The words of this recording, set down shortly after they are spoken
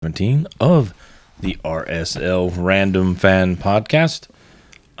17 of the RSL Random Fan Podcast.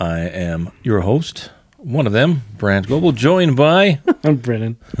 I am your host, one of them, Brant Goebel, joined by... I'm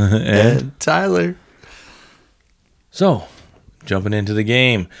Brennan. and Tyler. So, jumping into the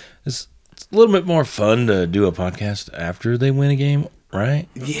game. It's a little bit more fun to do a podcast after they win a game, right?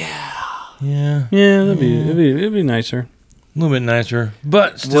 Yeah. Yeah. Yeah, it'd be nicer. A little bit nicer,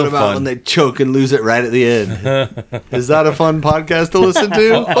 but still What about fun. when they choke and lose it right at the end? Is that a fun podcast to listen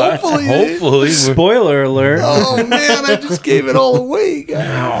to? Hopefully. Spoiler alert. Oh, man, I just gave it all away,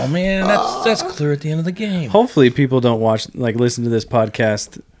 guys. Oh, man, that's clear at the end of the game. Hopefully people don't listen to this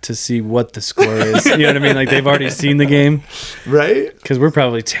podcast to see what the score is. You know what I mean? Like they've already seen the game. Right? Because we're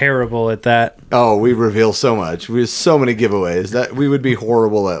probably terrible at that. Oh, we reveal so much. We have so many giveaways that we would be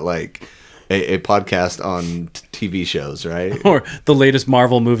horrible at, like, a podcast on TV shows, right? Or the latest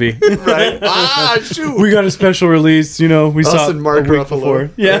Marvel movie. Right? Ah, shoot. We got a special release, we Us saw it and Mark a week Ruffalo. before.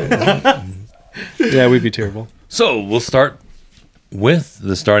 Yeah. Yeah, we'd be terrible. So, we'll start with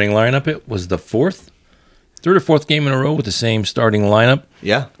the starting lineup. It was the third or fourth game in a row with the same starting lineup.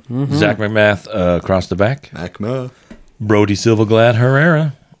 Yeah. Zach McMath across the back. McMuff. Brody Silvaglad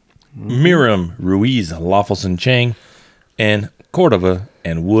Herrera. Miriam Ruiz Lawfulson Chang. And Cordova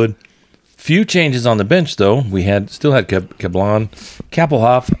and Wood. Few changes on the bench, though. We still had Kablan,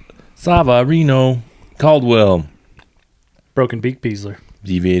 Kappelhoff, Sava, Reno, Caldwell, Broken Beak Beasler.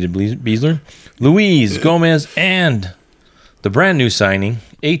 Deviated Beasler, Luis Gomez, and the brand new signing,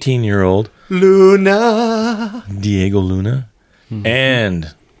 18-year-old Luna. Diego Luna,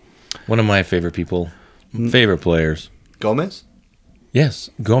 and one of my favorite players. Gomez?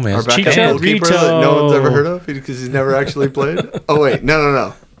 Yes, Gomez. Our backup Chicha goalkeeper Rito. that no one's ever heard of because he's never actually played? Oh, wait.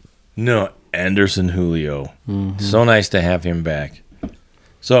 No. No, Anderson Julio. So nice to have him back.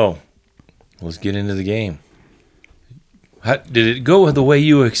 So, let's get into the game. Did it go the way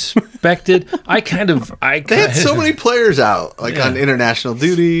you expected? They had so many players out, on international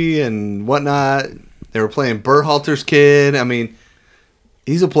duty and whatnot. They were playing Berhalter's kid. I mean,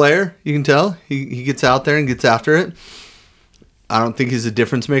 he's a player. You can tell. He gets out there and gets after it. I don't think he's a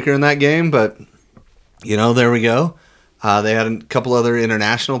difference maker in that game, but, there we go. They had a couple other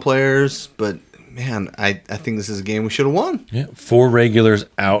international players, but, man, I think this is a game we should have won. Yeah, 4 regulars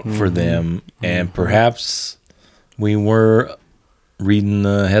out for them, and perhaps we were reading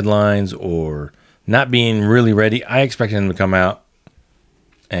the headlines or not being really ready. I expected them to come out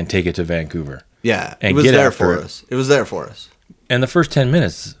and take it to Vancouver. Yeah, And it was get there after for it. us. It was there for us. And the first 10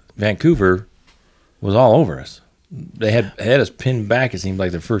 minutes, Vancouver was all over us. They had us pinned back, it seemed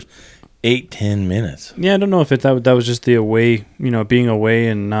like, the first 8-10 minutes. Yeah, I don't know if that was just the away, being away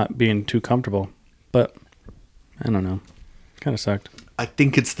and not being too comfortable. But I don't know. Kind of sucked. I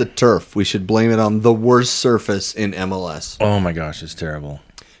think it's the turf. We should blame it on the worst surface in MLS. Oh my gosh, it's terrible.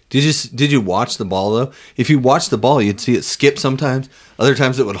 Did you watch the ball, though? If you watched the ball, you'd see it skip sometimes. Other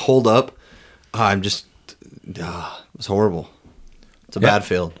times it would hold up. It was horrible. It's a bad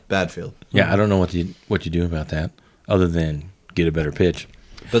field. Bad field. Yeah, I don't know what you do about that other than get a better pitch.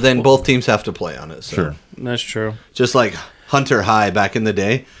 But then both teams have to play on it. So. Sure. That's true. Just like Hunter High back in the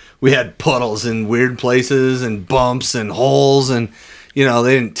day, we had puddles in weird places and bumps and holes, and they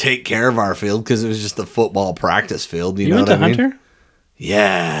didn't take care of our field because it was just a football practice field. You know went what to I mean? Hunter?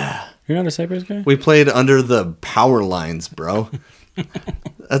 Yeah. You're not a Cypress guy? We played under the power lines, bro.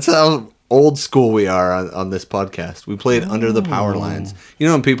 That's how old school we are on this podcast. We played under the power lines.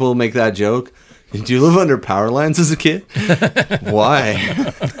 When people make that joke, did you live under power lines as a kid? Why?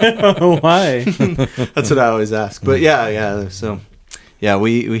 Why? That's what I always ask. But yeah. So, yeah,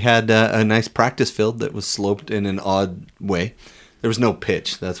 we had a nice practice field that was sloped in an odd way. There was no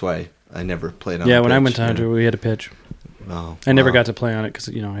pitch. That's why I never played on. Yeah, when I went to Hunter, we had a pitch. Oh, I never got to play on it because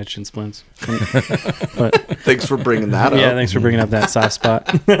I had shin splints. But thanks for bringing that up. yeah, thanks for bringing up that soft spot.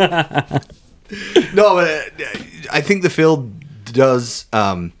 No, but I think the field does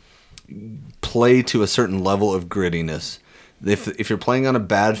play to a certain level of grittiness. If you're playing on a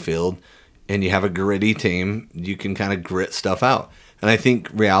bad field and you have a gritty team, you can kind of grit stuff out. And I think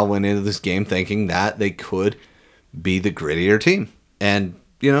Real went into this game thinking that they could be the grittier team. And,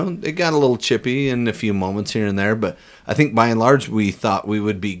 it got a little chippy in a few moments here and there, but I think by and large we thought we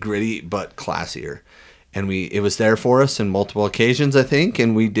would be gritty but classier. And it was there for us in multiple occasions, I think,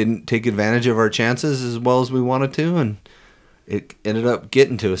 and we didn't take advantage of our chances as well as we wanted to, and it ended up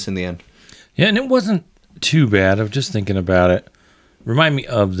getting to us in the end. Yeah, and it wasn't too bad. I was just thinking about it. Remind me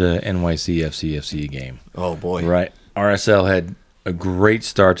of the NYC-FCFC game. Oh, boy. Right. RSL had a great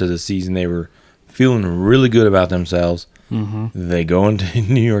start to the season. They were feeling really good about themselves. They go into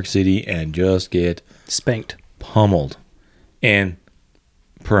New York City and just get Spanked. pummeled. And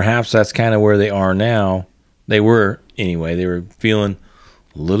perhaps that's kind of where they are now. They were anyway. They were feeling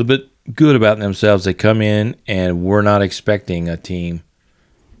a little bit good about themselves. They come in, and we're not expecting a team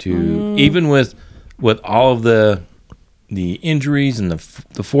to even with all of the injuries and the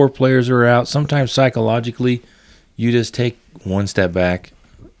 4 players are out. Sometimes psychologically, you just take one step back.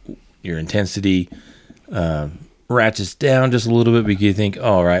 Your intensity ratchets down just a little bit because you think,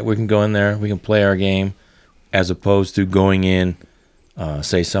 all right, we can go in there, we can play our game, as opposed to going in,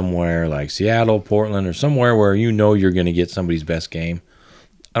 say somewhere like Seattle, Portland, or somewhere where you know you're going to get somebody's best game.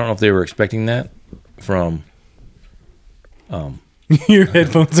 I don't know if they were expecting that from. Your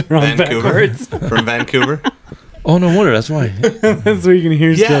headphones are on Vancouver. backwards. From Vancouver. Oh, no wonder. That's why. That's where you can hear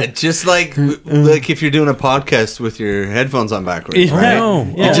Yeah, stuff. just like if you're doing a podcast with your headphones on backwards, Yeah. right? No.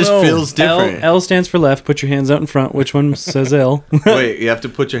 It just no. feels different. L stands for left. Put your hands out in front. Which one says L? Wait, you have to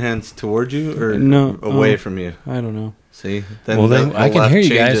put your hands toward you or No, away from you? I don't know. See? Well, then I can left hear you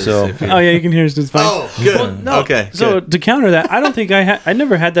guys, changes so- if you- Oh yeah, you can hear us. It's fine. Oh, good. Well, no. Okay. So good. to counter that, I don't think I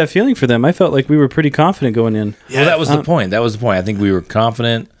never had that feeling for them. I felt like we were pretty confident going in. Well, that was the point. That was the point. I think we were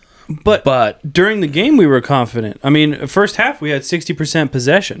confident. But during the game, we were confident. I mean, first half we had 60%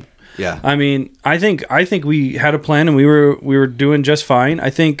 possession. Yeah. I mean, I think we had a plan and we were doing just fine. I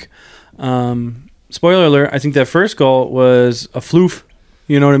think, spoiler alert, I think that first goal was a floof.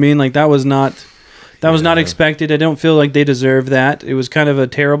 You know what I mean? Like that was not expected. I don't feel like they deserve that. It was kind of a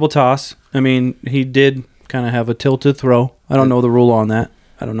terrible toss. I mean, he did kind of have a tilted throw. I don't know the rule on that.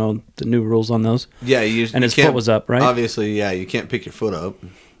 I don't know the new rules on those. Yeah, And you his can't- foot was up, right? Obviously, yeah, you can't pick your foot up.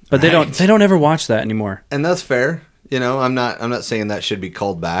 But they don't ever watch that anymore. And that's fair. You know, I'm not saying that should be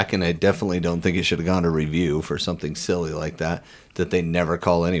called back, and I definitely don't think it should have gone to review for something silly like that they never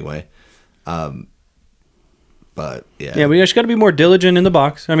call anyway. But yeah. Yeah, we just got to be more diligent in the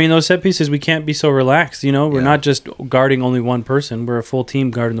box. I mean, those set pieces, we can't be so relaxed. You know, we're Yeah. not just guarding only one person. We're a full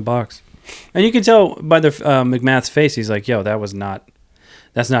team guarding the box. And you can tell by the McMath's face, he's like, "Yo, that's not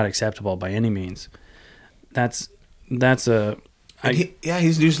acceptable by any means." That's a.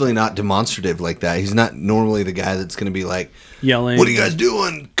 He's usually not demonstrative like that. He's not normally the guy that's going to be like, Yelling. "What are you guys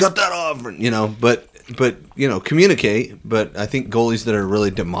doing? Cut that off!" You know, but you know, communicate. But I think goalies that are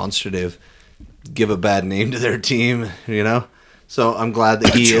really demonstrative give a bad name to their team. You know, so I'm glad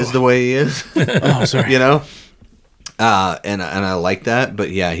that he is the way he is. Oh, sorry. You know, and I like that.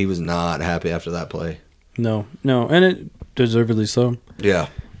 But yeah, he was not happy after that play. No, and it deservedly so. Yeah.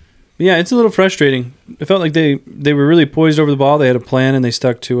 Yeah, it's a little frustrating. It felt like they were really poised over the ball. They had a plan and they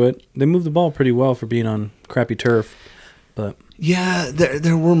stuck to it. They moved the ball pretty well for being on crappy turf. But Yeah,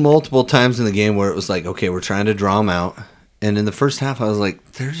 there were multiple times in the game where it was like, okay, we're trying to draw them out. And in the first half, I was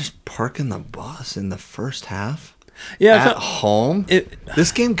like, they're just parking the bus in the first half yeah, at home.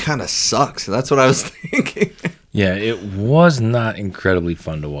 This game kind of sucks. That's what I was thinking. Yeah, it was not incredibly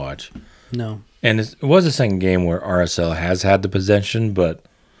fun to watch. no. And it was the second game where RSL has had the possession, but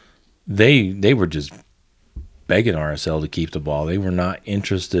they were just begging RSL to keep the ball. They were not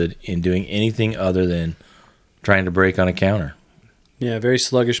interested in doing anything other than trying to break on a counter. Yeah, very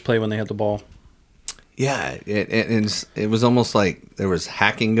sluggish play when they had the ball. Yeah, it was almost like there was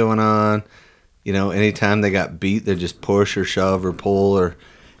hacking going on. You know, anytime they got beat, they just push or shove or pull.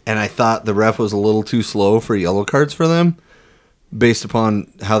 And I thought the ref was a little too slow for yellow cards for them based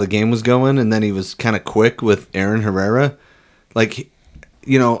upon how the game was going. And then he was kind of quick with Aaron Herrera. Like,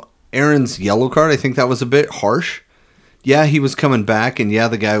 you know, Aaron's yellow card, I think that was a bit harsh. Yeah, he was coming back, and yeah,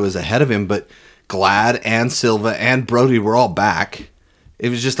 the guy was ahead of him, but Glad and Silva and Brody were all back. It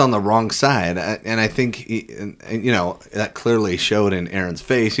was just on the wrong side. And I think, you know, that clearly showed in Aaron's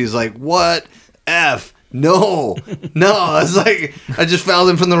face. He's like, what? F? No. No. It's like, I just fouled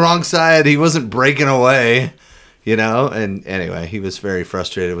him from the wrong side. He wasn't breaking away, you know? And anyway, he was very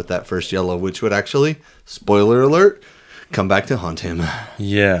frustrated with that first yellow, which would actually, spoiler alert, come back to haunt him.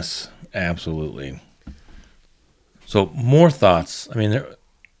 Yes, absolutely. So more thoughts. I mean,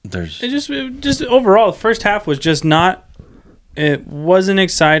 there's It just overall, the first half was just not. It wasn't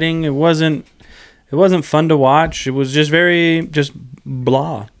exciting. It wasn't fun to watch. It was just just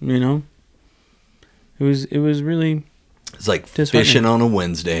blah. You know. It was really. It's like fishing on a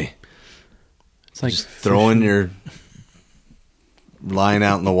Wednesday. It's like just throwing your line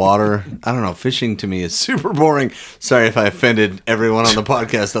out in the water. I don't know. Fishing to me is super boring. Sorry if I offended everyone on the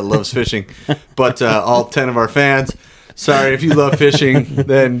podcast that loves fishing, but all 10 of our fans. Sorry if you love fishing.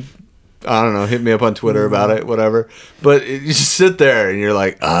 Then I don't know. Hit me up on Twitter about it. Whatever. But you just sit there and you're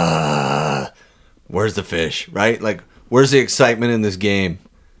like, where's the fish? Right? Like, where's the excitement in this game?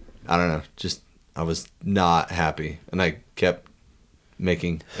 I don't know. Just I was not happy, and I kept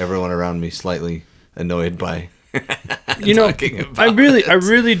making everyone around me slightly annoyed by You know, I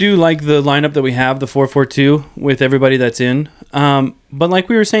really do like the lineup that we have, the 4-4-2 with everybody that's in. But like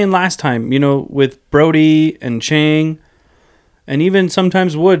we were saying last time, you know, with Brody and Chang, and even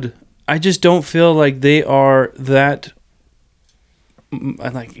sometimes Wood, I just don't feel like they are that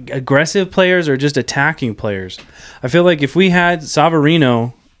like aggressive players or just attacking players. I feel like if we had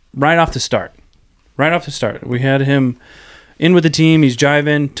Savarino right off the start, we had him in with the team, he's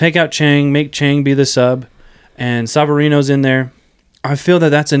jiving, take out Chang, make Chang be the sub, and Savarino's in there, I feel that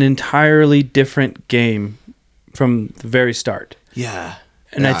that's an entirely different game from the very start. Yeah.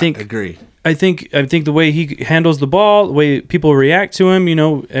 And I think agree. I think the way he handles the ball, the way people react to him, you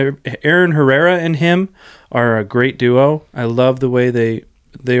know, Aaron Herrera and him are a great duo. I love the way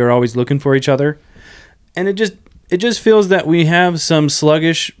they are always looking for each other. And it just feels that we have some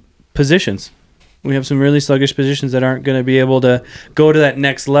sluggish positions. We have some really sluggish positions that aren't going to be able to go to that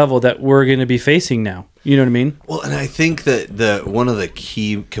next level that we're going to be facing now. You know what I mean? Well, and I think that one of the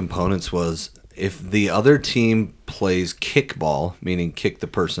key components was if the other team plays kickball, meaning kick the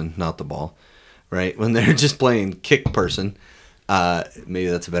person, not the ball, right? When they're just playing kick person, maybe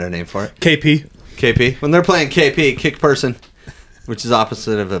that's a better name for it. KP. When they're playing KP, kick person, which is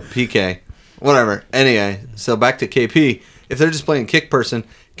opposite of a PK, whatever. Anyway, so back to KP. If they're just playing kick person,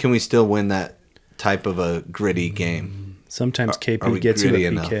 can we still win that type of a gritty game? Sometimes KP gets you a PK.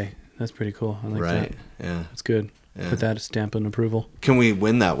 Enough? That's pretty cool. I like right. that. Yeah. That's good. Yeah. Put that stamp of approval. Can we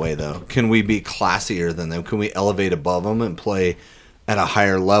win that way, though? Can we be classier than them? Can we elevate above them and play at a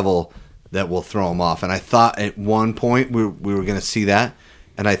higher level that will throw them off? And I thought at one point we were going to see that,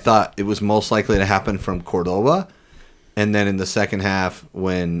 and I thought it was most likely to happen from Cordoba. And then in the second half,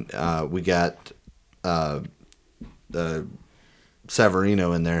 when we got the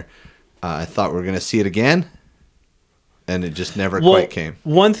Savarino in there, I thought we were going to see it again. And it just never quite came.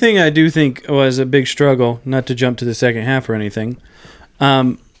 One thing I do think was a big struggle, not to jump to the second half or anything.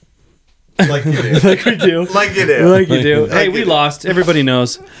 Like you do. Like we do. Like you do. Like you do. Hey, we lost. Everybody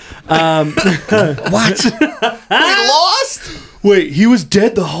knows. What? We lost? Wait, he was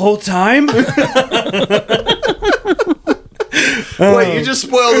dead the whole time? Wait, you just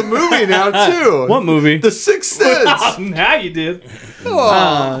spoiled the movie now, too. What movie? The Sixth Sense. Now you did.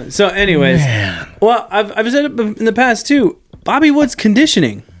 So anyways, well, I've said it in the past too. Bobby Wood's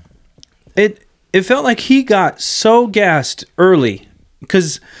conditioning, it felt like he got so gassed early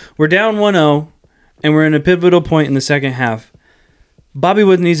because we're down 1-0 and we're in a pivotal point in the second half. Bobby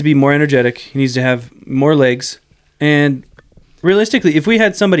Wood needs to be more energetic. He needs to have more legs. And realistically, if we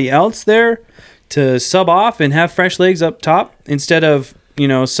had somebody else there to sub off and have fresh legs up top instead of, you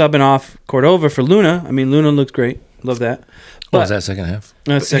know, subbing off Cordova for Luna. I mean, Luna looks great. Love that. What was that second half?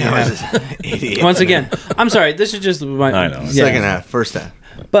 That's second half. Idiot. Once again, I'm sorry. This is just my. I know. Second half, first half.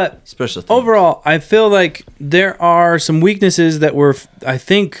 But Special teams. overall, I feel like there are some weaknesses that I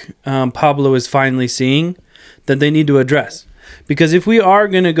think Pablo is finally seeing that they need to address. Because if we are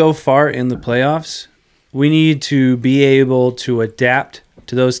going to go far in the playoffs, we need to be able to adapt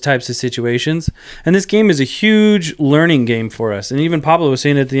to those types of situations. And this game is a huge learning game for us. And even Pablo was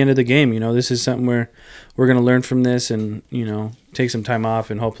saying at the end of the game, you know, this is something where we're going to learn from this and, you know, take some time off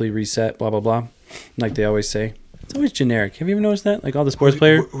and hopefully reset, blah, blah, blah. Like they always say. It's always generic. Have you ever noticed that? Like all the sports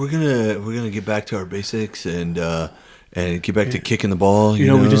players? We're gonna get back to our basics and get back to kicking the ball. You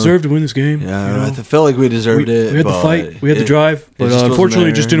know, we deserved to win this game. Yeah, you know? I felt like we deserved it. We had the fight. We had the drive. But just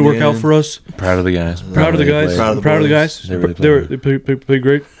unfortunately, it just didn't work out end. for us. Proud of the guys. Proud of the guys. Proud of the Proud of the boys. guys. They really They played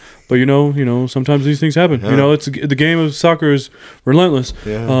great. But you know, sometimes these things happen. Yeah. You know, the game of soccer is relentless.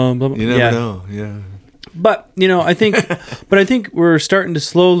 Yeah. Blah, blah. You never know. Yeah. But you know, I think we're starting to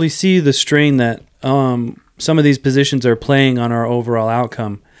slowly see the strain that some of these positions are playing on our overall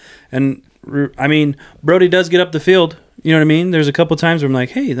outcome. And I mean, Brody does get up the field. You know what I mean? There's a couple times where I'm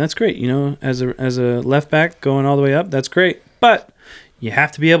like, hey, that's great. You know, as a left back going all the way up, that's great. But you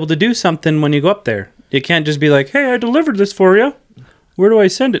have to be able to do something when you go up there. You can't just be like, hey, I delivered this for you. Where do I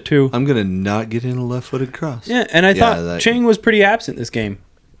send it to? I'm gonna not get in a left-footed cross. Yeah, and I thought Chang was pretty absent this game.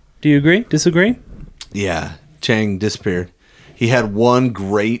 Do you agree? Disagree? Yeah, Chang disappeared. He had one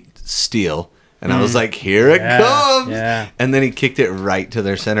great steal, and I was like, here it comes. Yeah. And then he kicked it right to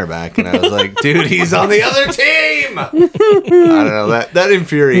their center back, and I was like, dude, he's on the other team. I don't know. That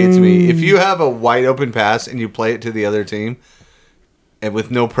infuriates me. If you have a wide open pass and you play it to the other team, and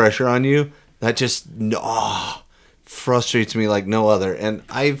with no pressure on you, that just frustrates me like no other. And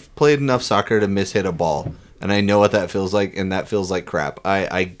I've played enough soccer to mishit a ball, and I know what that feels like, and that feels like crap.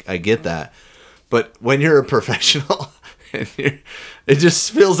 I get that. But when you're a professional, it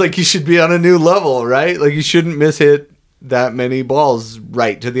just feels like you should be on a new level, right? Like you shouldn't mishit that many balls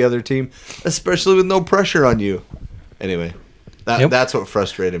right to the other team, especially with no pressure on you. Anyway, that's what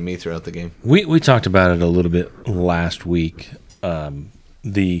frustrated me throughout the game. We talked about it a little bit last week,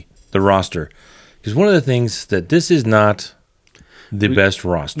 the roster. Because one of the things that this is not the best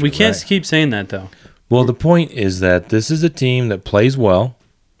roster. We can't keep saying that, though. Well, the point is that this is a team that plays well.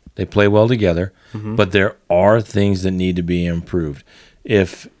 They play well together, but there are things that need to be improved.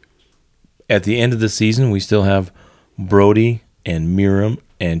 If at the end of the season we still have Brody and Miram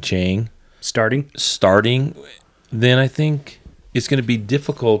and Chang starting, then I think it's going to be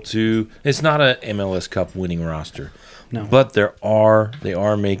difficult to. It's not a MLS Cup winning roster, no. But they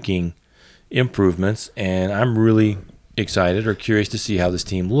are making improvements, and I'm really excited or curious to see how this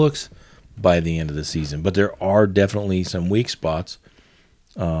team looks by the end of the season. But there are definitely some weak spots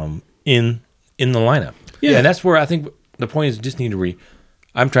in the lineup. Yeah, and that's where I think the point is just need to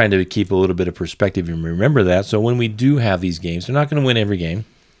I'm trying to keep a little bit of perspective and remember that. So when we do have these games, they're not going to win every game,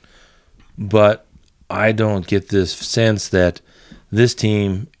 but I don't get this sense that this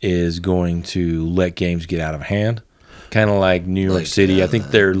team is going to let games get out of hand. Kind of like New York City. I think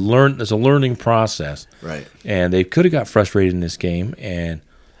there's a learning process. Right. And they could have got frustrated in this game. And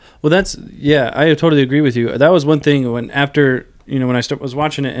well, I totally agree with you. That was one thing when I was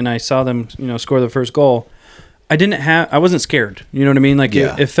watching it and I saw them, score the first goal. I wasn't scared. You know what I mean? Like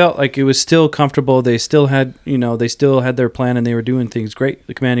it felt like it was still comfortable. They still had their plan and they were doing things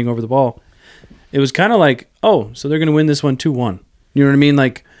great, commanding over the ball. It was kind of like, oh, so they're going to win this one 2-1. You know what I mean?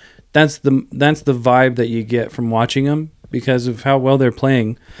 Like that's the vibe that you get from watching them because of how well they're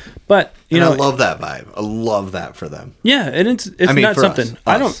playing. But I love that vibe. I love that for them. Yeah, and it's not something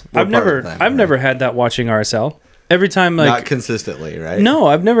I've never had that watching RSL. Every time, not consistently, right? No,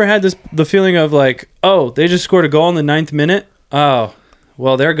 I've never had the feeling of like, oh, they just scored a goal in the 9th minute. Oh,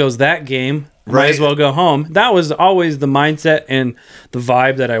 well, there goes that game. Might as well go home. That was always the mindset and the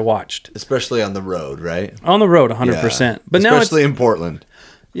vibe that I watched. Especially on the road, right? On the road, 100%. Yeah. But especially in Portland.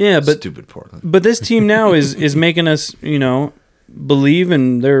 Yeah, but stupid Portland. But this team now is making us, believe,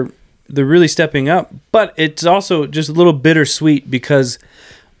 and they're really stepping up. But it's also just a little bittersweet because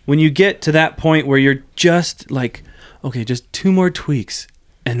when you get to that point where you're just like, okay, just 2 more tweaks,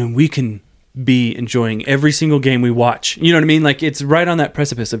 and then we can be enjoying every single game we watch. You know what I mean? Like it's right on that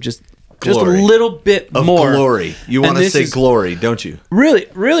precipice of just a little bit of more glory. You want to say glory, don't you?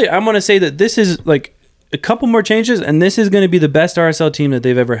 Really, I want to say that this is like a couple more changes, and this is going to be the best RSL team that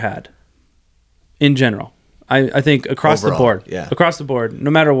they've ever had in general. I think across the board. Yeah. Across the board,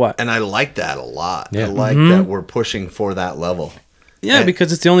 no matter what. And I like that a lot. Yeah. I like that we're pushing for that level. Yeah,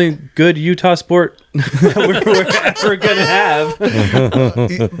 because it's the only good Utah sport we're ever going to have.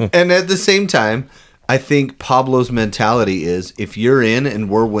 And at the same time, I think Pablo's mentality is if you're in and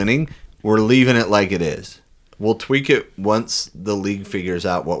we're winning, we're leaving it like it is. We'll tweak it once the league figures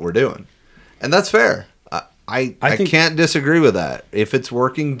out what we're doing. And that's fair. I can't disagree with that. If it's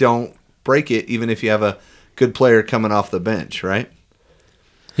working, don't break it, even if you have a good player coming off the bench, right?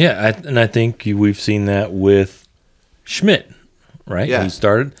 Yeah, I think we've seen that with Schmidt, right? Yeah. He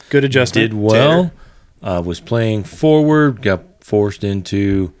started. Good adjustment. Did well. Was playing forward, got forced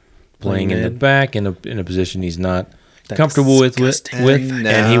into playing in the back in a position he's not comfortable with,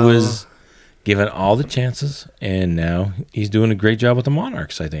 and he was given all the chances, and now he's doing a great job with the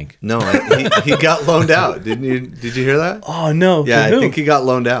Monarchs, I think. No, he got loaned out. Didn't you? Did you hear that? Oh, no. Yeah, I think he got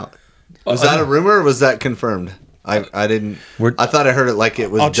loaned out. Was that a rumor or was that confirmed? I didn't. I thought I heard it like it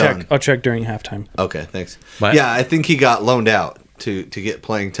was done. I'll check during halftime. Okay, thanks. Yeah, I think he got loaned out to get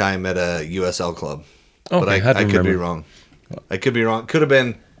playing time at a USL club. But I could be wrong. I could be wrong. Could have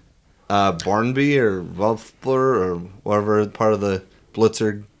been Barnby or Welfler or whatever part of the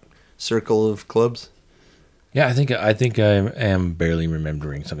Blitzer circle of clubs. Yeah, I think I am barely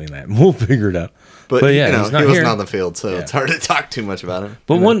remembering something like that. We'll figure it out. But yeah, he wasn't on the field, so it's hard to talk too much about him.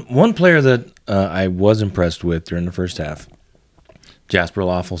 But one player that I was impressed with during the first half, Jasper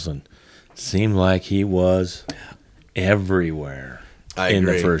Loffelson, seemed like he was everywhere in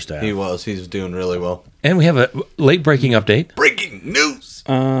the first half. He was. He's doing really well. And we have a late breaking update. Breaking news.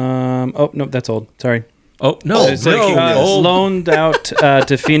 Oh no, that's old. Sorry. Oh no! Loaned out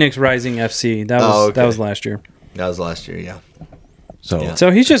to Phoenix Rising FC. That was last year. That was last year, yeah. So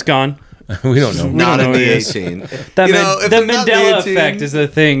he's just gone. We don't know. Not in the 18. The Mandela effect is the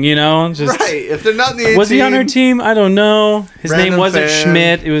thing, Just, right. If they're not in the 18. Was he on our team? I don't know. His name wasn't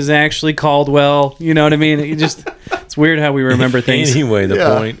Schmidt. It was actually Caldwell. You know what I mean? It's weird how we remember things. Anyway, the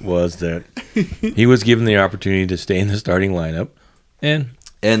point was that he was given the opportunity to stay in the starting lineup.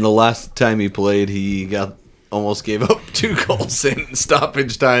 And the last time he played, he almost gave up 2 goals in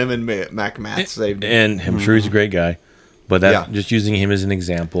stoppage time, and Mac Matt saved him. And I'm sure he's a great guy. But just using him as an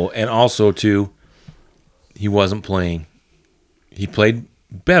example, and also too, he wasn't playing. He played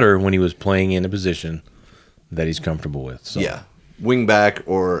better when he was playing in a position that he's comfortable with. So. Yeah, wing back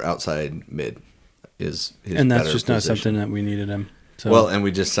or outside mid is his and that's better just not position. something that we needed him. So. Well, and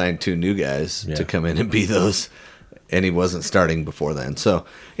we just signed 2 new guys to come in and be those, and he wasn't starting before then. So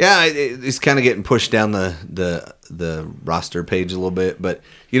yeah, he's kind of getting pushed down the roster page a little bit. But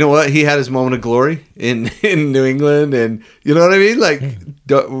you know what? He had his moment of glory in New England, and you know what I mean. Like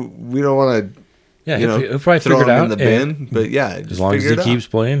we don't want to. Yeah, he'll probably throw figure it him out in the bin. But yeah, just as long as he keeps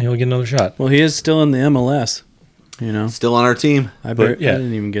playing, he'll get another shot. Well, he is still in the MLS. You know, still on our team. I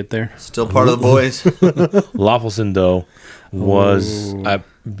didn't even get there. Still part of the boys. Loffelson, though, I've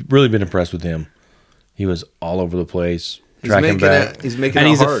really been impressed with him. He was all over the place, tracking back. He's making and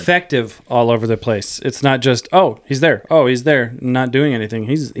it he's hard. effective all over the place. It's not just, he's there. Oh, he's there, not doing anything.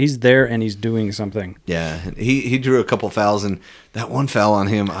 He's there and he's doing something. Yeah, he drew a couple fouls, and that one foul on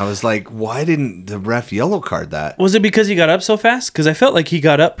him, I was like, why didn't the ref yellow card that? Was it because he got up so fast? Because I felt like he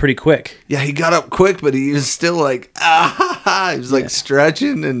got up pretty quick. Yeah, he got up quick, but he was still like, he was like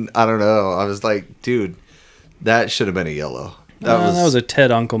stretching, and I don't know. I was like, dude, that should have been a yellow. That was a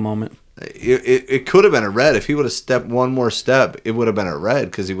Ted Uncle moment. It could have been a red. If he would have stepped one more step, it would have been a red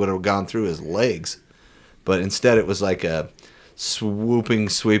because he would have gone through his legs. But instead, it was like a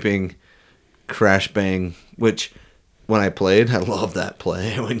sweeping crash bang, which when I played, I love that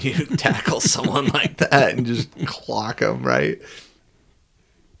play when you tackle someone like that and just clock them, right?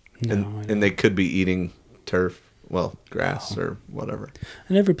 And they could be eating turf, grass or whatever.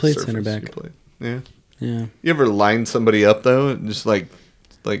 I never played Surface center back. you played. Yeah. Yeah. You ever line somebody up though, and just like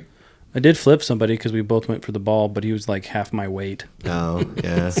I did flip somebody because we both went for the ball, but he was like half my weight. oh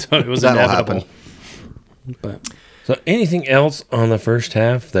yeah, So it was that'll inevitable. happen. But So anything else on the first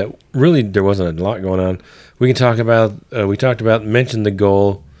half that really there wasn't a lot going on? We can talk about. Mentioned the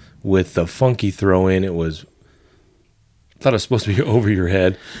goal with the funky throw in. It was. Thought it was supposed to be over your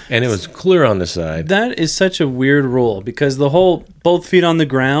head, and it was clear on the side. that is such a weird rule because the whole both feet on the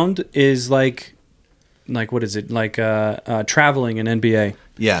ground is like what is it? Like traveling in NBA.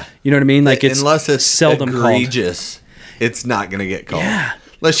 Yeah, You know what I mean? Like it's unless it's seldom egregious, it's not going to get called. Yeah.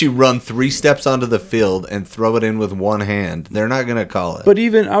 Unless you run 3 steps onto the field and throw it in with one hand, they're not going to call it. But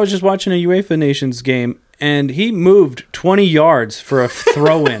even I was just watching a UEFA Nations game, and he moved 20 yards for a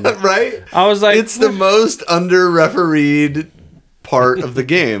throw-in. right? I was like, it's the most under-refereed part of the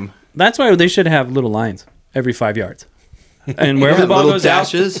game. that's why they should have little lines every 5 yards. And wherever Yeah, the ball little goes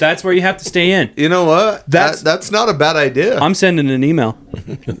dashes. out, that's where you have to stay in. You know what? That's- That's not a bad idea. I'm sending an email.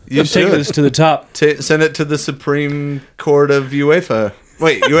 You I'm taking this to the top. Send it to the Supreme Court of UEFA.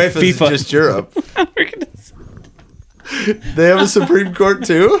 Wait, UEFA is FIFA. just Europe. They have a Supreme Court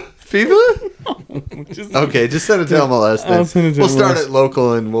too? FIFA? Okay, just send it to MLS then. I'll send it to We'll start MLS. it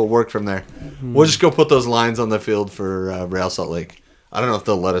local and we'll work from there. We'll just go put those lines on the field for Real Salt Lake. I don't know if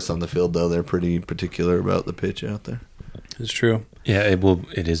they'll let us on the field though. They're pretty particular about the pitch out there. It's true. Yeah,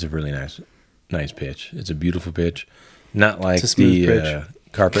 it is a really nice pitch. It's a beautiful pitch, not like It's a smooth the pitch.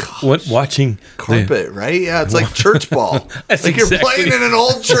 carpet. Watching Carpet, right? Yeah, it's like church ball. That's like you're exactly- playing in an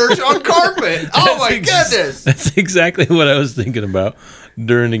old church on carpet. Oh my goodness. That's exactly what I was thinking about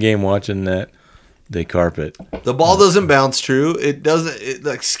during the game, watching the carpet. The ball doesn't bounce true. It doesn't. It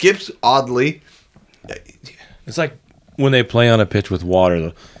like skips oddly. It's like when they play on a pitch with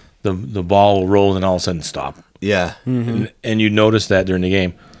water, the ball will roll and all of a sudden stop. Yeah. And you notice that during the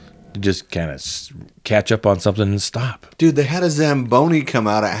game, you just kind of catch up on something and stop. Dude, they had a Zamboni come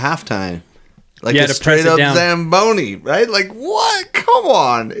out at halftime. Like Yeah, a to straight press it up down. Zamboni, right? Like what? Come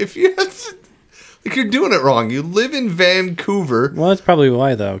on. If you like you're doing it wrong. You live in Vancouver, Well, that's probably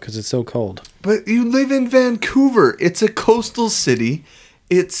why, though, because it's so cold. but you live in Vancouver. It's a coastal city.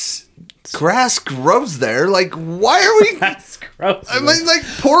 It's grass grows there. Like why are we That's gross. I mean, like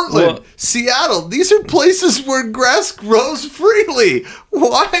Portland, Well- Seattle. These are places where grass grows freely.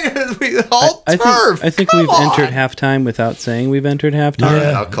 Why are we all turf? I think Come we've on. entered halftime without saying we've entered All halftime.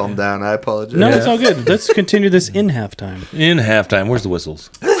 right, I'll calm down. I apologize. No, it's all good. Let's continue this in halftime. In halftime, where's the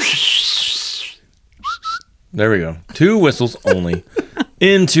whistles? There we go. 2 whistles only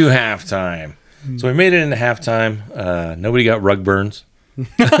into halftime. So we made it into halftime. Nobody got rug burns.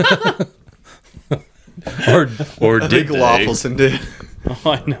 or I did think they? Loffelson did. Oh,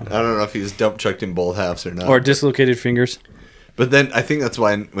 I know. I don't know if he was dump trucked in both halves or not. Or dislocated fingers. But then I think that's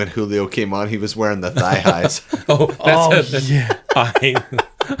why when Julio came on, he was wearing the thigh highs. Yeah.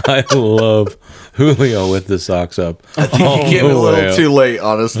 I love Julio with the socks up. I think he came a little too late,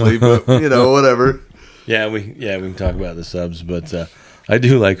 honestly. But whatever. Yeah, we can talk about the subs, but I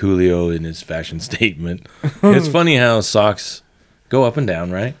do like Julio in his fashion statement. It's funny how socks go up and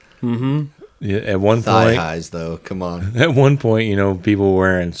down, right? Mm-hmm. Yeah, at one Thigh point, highs, though. Come on. at one point, people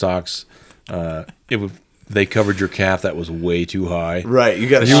wearing socks. They covered your calf that was way too high. Right. You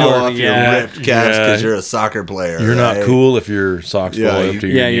got to show off yeah. your ripped calves because Yeah. you're a soccer player. You're right? not cool if your socks go up to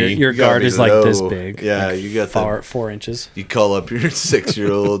your knee. your You gotta guard be is like this low. big. Yeah, like you got the- 4 inches. You call up your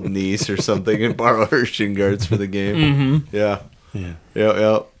 6-year-old niece or something and borrow her shin guards for the game. Mm-hmm. Yeah.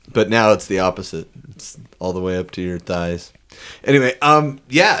 Yeah. But now it's the opposite. It's all the way up to your thighs. Anyway,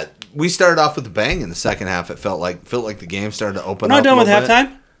 yeah, we started off with a bang in the second half. It felt like the game started to open We're up. not done with a little bit.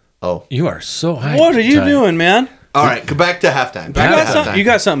 halftime. Oh, You are so high. What are you doing, man? all right. Go back to halftime. You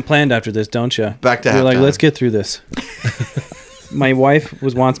got something planned after this, don't you? Back to You're like, halftime. let's get through this. My wife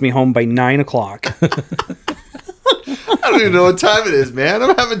wants me home by 9:00. I don't even know what time it is, man.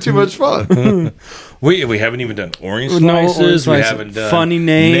 I'm having too much fun. We haven't even done orange No, slices. orange We slices. haven't done Funny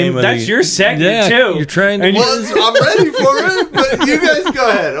name. of That's the- your segment, Yeah, too. You're trying to. And Well, I'm ready for it, but you guys go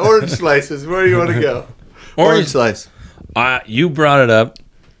ahead. Orange slices. Where do you want to go? Orange slice. You brought it up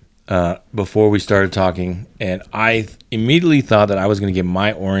before we started talking, and I immediately thought that I was going to give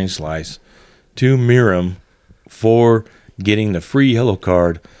my orange slice to Miriam for getting the free yellow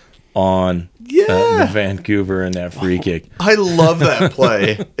card on the Vancouver and that free kick. I love that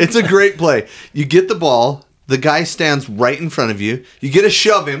play. It's a great play. You get the ball, the guy stands right in front of you, you get to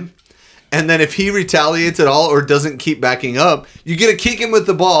shove him, and then if he retaliates at all or doesn't keep backing up, you get to kick him with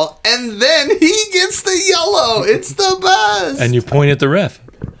the ball, and then he gets the yellow. It's the best. And you point at the ref.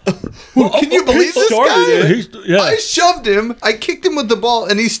 Can you believe this guy? Yeah. I shoved him, I kicked him with the ball,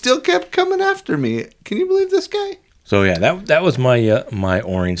 and he still kept coming after me. Can you believe this guy? So yeah, that was my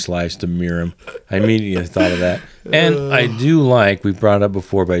orange slice to Miriam. I immediately thought of that, and I do like, we brought it up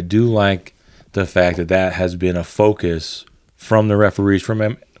before, but I do like the fact that has been a focus from the referees from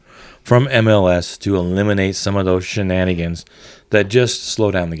MLS to eliminate some of those shenanigans that just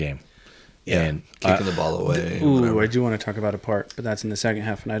slow down the game. Yeah, And kicking the ball away. Ooh, whatever. I do want to talk about a part, but that's in the second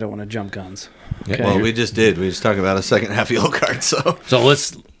half, and I don't want to jump guns. Yeah, Well, we just did. We just talked about a second half yellow card, so. so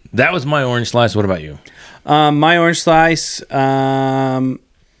that was my orange slice. What about you? My orange slice, I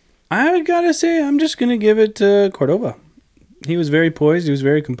gotta say, I'm just gonna give it to Cordova. He was very poised. He was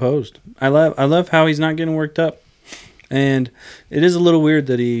very composed. I love how he's not getting worked up. And it is a little weird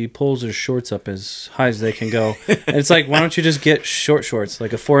that he pulls his shorts up as high as they can go. And it's like, why don't you just get short shorts,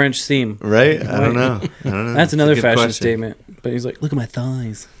 like a 4-inch seam? Right? I don't know. That's another a good fashion question. statement. But he's like, look at my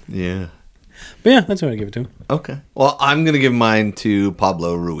thighs. Yeah. But yeah, that's what I give it to him. Okay. Well, I'm going to give mine to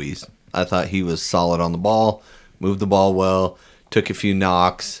Pablo Ruiz. I thought he was solid on the ball, moved the ball well, took a few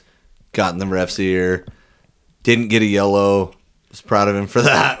knocks, got in the ref's ear, didn't get a yellow. Was proud of him for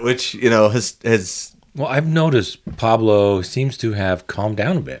that, which, has Well, I've noticed Pablo seems to have calmed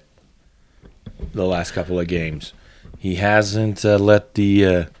down a bit the last couple of games. He hasn't let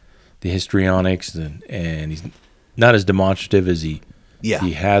the histrionics and he's not as demonstrative as he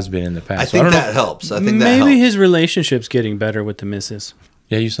has been in the past. I So think don't know that helps. I think that Maybe helps. his relationship's getting better with the missus.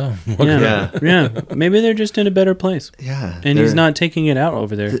 Yeah, you saw him. Yeah. Maybe they're just in a better place. Yeah. And he's not taking it out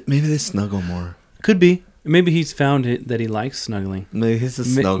over there. Maybe they snuggle more. Could be. Maybe he's found that he likes snuggling. Maybe he's a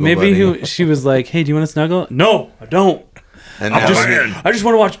snuggle Maybe buddy. she was like, "Hey, do you want to snuggle?" No, I don't. And I now- just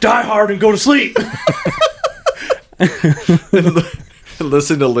want to watch Die Hard and go to sleep.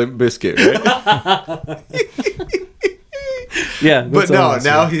 listen to Limp Bizkit, right? Yeah, But no,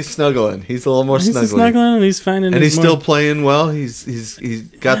 now he's snuggling. He's a little more he's snuggling. snuggling and he's finding. And his he's still more- playing well. He's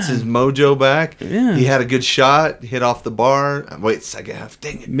got his mojo back. Yeah. He had a good shot, hit off the bar. Wait, second half.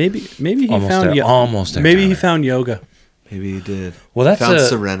 Dang it. Maybe he Almost found there, almost there, Maybe he Tyler. found yoga. Maybe he did. Well, that's found a-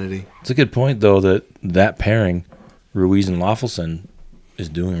 serenity. It's a good point, though, that pairing, Ruiz and Loffelson, is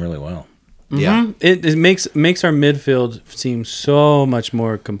doing really well. Yeah. Mm-hmm. It makes our midfield seem so much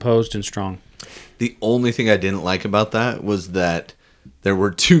more composed and strong. The only thing I didn't like about that was that there were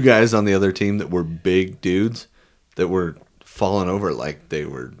two guys on the other team that were big dudes that were falling over like they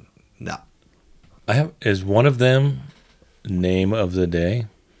were not. Is one of them name of the day?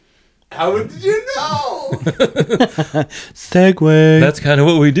 How did you know? Segway. That's kind of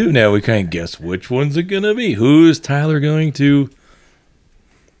what we do now. We kind of guess which one's it going to be. Who is Tyler going to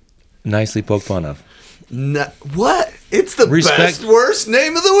nicely poke fun of? What? It's the Respect- best worst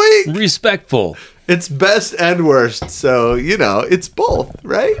name of the week. Respectful. It's best and worst, so it's both,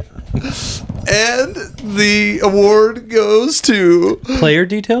 right? And the award goes to Player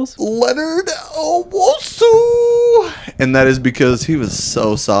details? Leonard Owusu, and that is because he was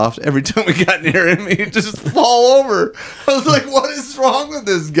so soft. Every time we got near him, he'd just fall over. I was like, "What is wrong with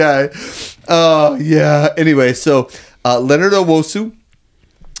this guy?" Yeah. Anyway, so Leonard Owusu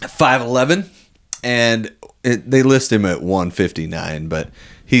 5'11", and they list him at 159, but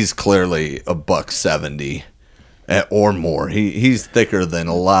he's clearly a $170 or more. He's thicker than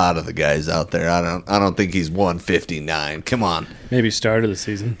a lot of the guys out there. I don't think he's 159. Come on. Maybe start of the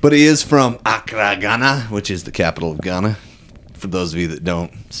season. But he is from Accra, Ghana, which is the capital of Ghana. For those of you that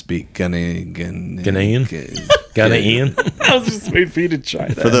don't speak Ghanaian. Ghanaian. I was just waiting for you to try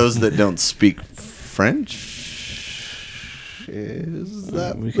that. For those that don't speak French, is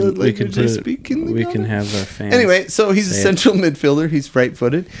that the language they speak in the We Ghana? can have our fans. Anyway, so he's a say it. central midfielder. He's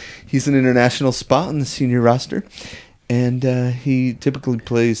right-footed. He's an international spot on the senior roster. And he typically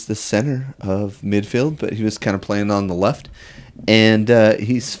plays the center of midfield, but he was kind of playing on the left. And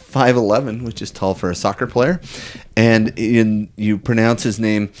he's 5'11", which is tall for a soccer player. And you pronounce his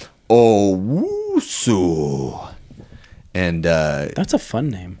name Owusu. And That's a fun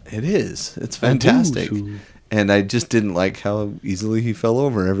name. it is. It's fantastic. Owusu. And I just didn't like how easily he fell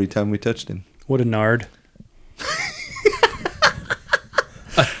over every time we touched him. What a nard.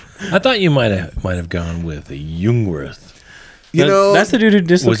 I thought you might have gone with a Jungwirth. You know, That's the dude who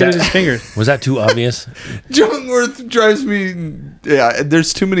dislocated his fingers. Was that too obvious? Jungwirth drives me. Yeah,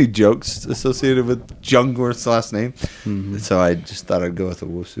 there's too many jokes associated with Jungwirth's last name, so I just thought I'd go with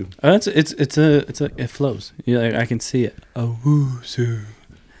Owusu. It flows. Yeah, I can see it. Owusu.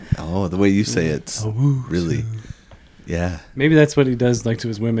 Oh, the way you say it's Owusu. really, yeah. Maybe that's what he does, like to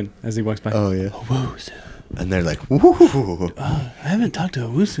his women as he walks by. Oh yeah, Owusu. and they're like, "Woo!" I haven't talked to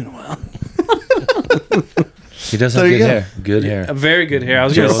Owusu in a while. He does have There you good go. hair. Good hair. A very good hair. I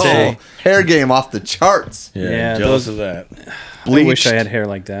was going to Jealous. say. Hair game off the charts. Yeah, jealous those- of that. I wish Bleached. I had hair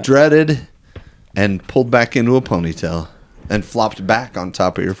like that. Dreaded, and pulled back into a ponytail, and flopped back on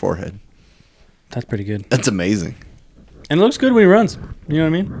top of your forehead. That's pretty good. That's amazing. And it looks good when he runs. You know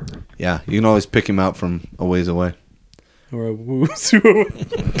what I mean? Yeah, you can always pick him out from a ways away. Or a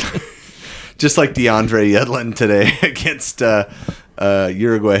Owusu. Just like DeAndre Yedlin today against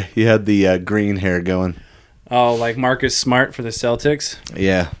Uruguay. He had the green hair going. Oh, like Marcus Smart for the Celtics?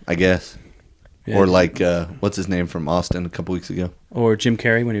 Yeah, I guess. Yeah. Or like, what's his name from Austin a couple weeks ago? Or Jim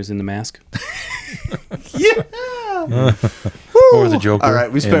Carrey when he was in The Mask? Yeah. Or the Joker. All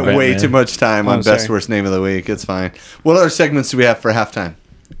right, we spent in way Batman. too much time on sorry. Best Worst Name of the Week. It's fine. What other segments do we have for halftime?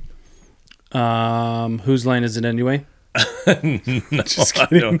 Whose line is it anyway? No, just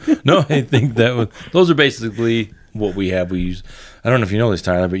kidding. No, I think those are basically what we have. We use. I don't know if you know this,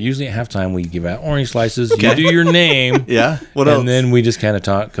 Tyler, but usually at halftime we give out orange slices. You do your name, Yeah. What and else? then we just kind of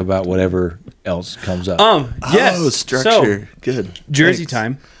talk about whatever else comes up. Yes. Oh, structure. So, Good. Jersey Thanks.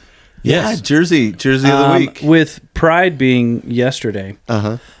 time. Yeah, Jersey of the week. With Pride being yesterday,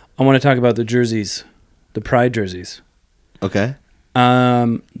 Uh-huh. I want to talk about the jerseys, the Pride jerseys. Okay.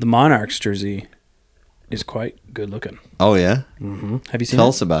 The Monarchs jersey is quite good looking. Oh, yeah? Have you seen Tell it?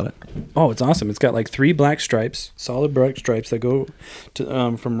 us about it. Oh, it's awesome. It's got like 3 black stripes, solid black stripes that go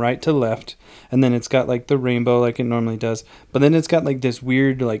to from right to left. And then it's got like the rainbow like it normally does. But then it's got like this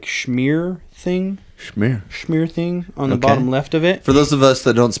weird like schmear thing on the Okay. bottom left of it. For those of us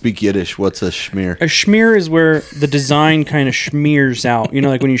that don't speak Yiddish, what's a schmear? A schmear is where the design kind of smears out. You know,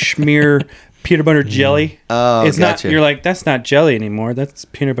 like when you smear peanut butter jelly. Oh, it's gotcha. not. You're like, that's not jelly anymore. That's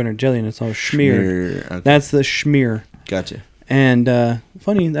peanut butter jelly, and it's all schmeared. Okay. That's the schmear. Gotcha. And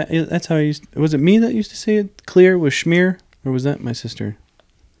funny that's how I used. Was it me that used to say it clear was schmear, or was that my sister?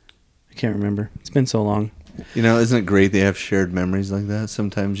 I can't remember. It's been so long. You know, isn't it great they have shared memories like that?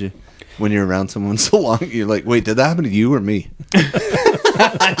 Sometimes when you're around someone so long, you're like, wait, did that happen to you or me?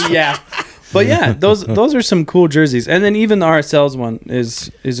 Yeah. But yeah, those are some cool jerseys, and then even the RSL's one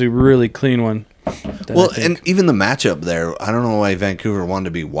is a really clean one. Well, and even the matchup there, I don't know why Vancouver wanted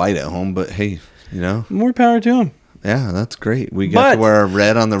to be white at home, but hey, you know, more power to them. yeah, that's great. We got But- to wear our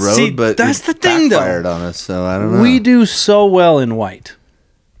red on the road, see, but that's it the thing, though. backfired on us, so I don't know. We do so well in white.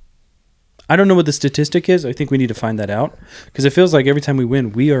 I don't know what the statistic is. I think we need to find that out because it feels like every time we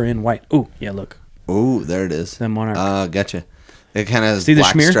win, we are in white. Oh, yeah, look, Ooh, there it is. the Monarch. Gotcha. It kind of has See the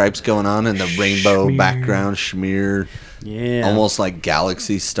black schmear? stripes going on and the rainbow Schmear. background, schmear, Yeah, almost like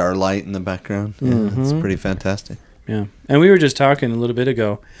galaxy starlight in the background. Yeah, it's pretty fantastic. Yeah, and we were just talking a little bit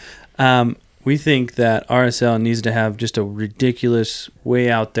ago. We think that RSL needs to have just a ridiculous, way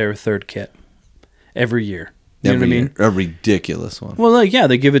out there third kit every year. You know what I mean? A ridiculous one. Well, like, yeah,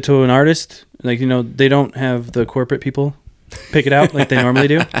 they give it to an artist. Like, you know, they don't have the corporate people pick it out like they normally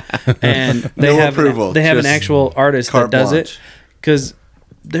do, and they No have approval, they have an just actual artist that carte does blanche. it. Because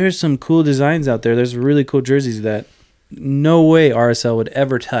there's some cool designs out there. There's really cool jerseys that no way RSL would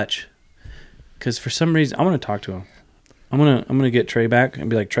ever touch. Because for some reason, I want to talk to him. I'm gonna get Trey back and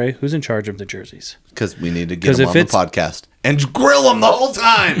be like, Trey, who's in charge of the jerseys? Because we need to get 'Cause him if on the it's- podcast. and grill them the whole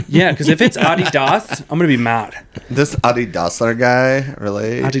time. Yeah, because if it's Adidas, I'm gonna be mad. This Adidas guy,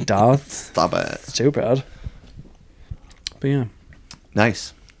 really? Adidas, Stop it. stupid. But yeah,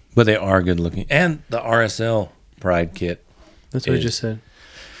 Nice. But they are good looking. And the RSL Pride kit. that's what I just said.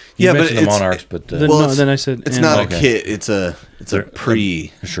 You Yeah, but mentioned the it's- Monarchs, but Then, Well, no, it's- then I said It's and- not Okay. a kit. It's a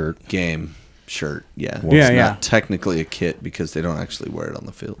pre shirt. game shirt. Yeah. Yeah, It's yeah. not technically a kit because they don't actually wear it on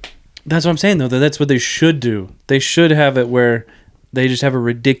the field. That's what I'm saying though. That's what they should do. They should have it where they just have a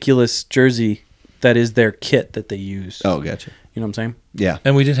ridiculous jersey that is their kit that they use. Oh, gotcha. You know what I'm saying? Yeah.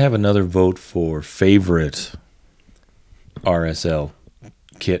 And we did have another vote for favorite RSL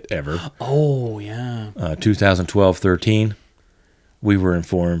kit ever. Oh yeah. 2012-13. We were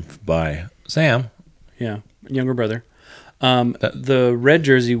informed by Sam. Yeah, younger brother. The red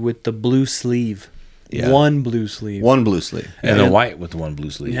jersey with the blue sleeve. Yeah. One blue sleeve. One blue sleeve. And Yeah. the white with the one blue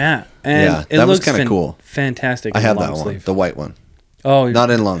sleeve. Yeah, and Yeah, it that was looks kinda cool. Fantastic. I in have long that one. sleeve. The white one. Oh,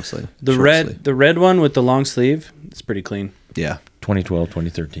 Not in long sleeve. the short red. sleeve. The red one with the long sleeve. It's pretty clean. Yeah.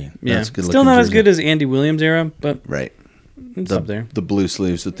 2012-2013. Yeah, That's a good still looking not as jersey. good as Andy Williams era, but Right. it's up there. The blue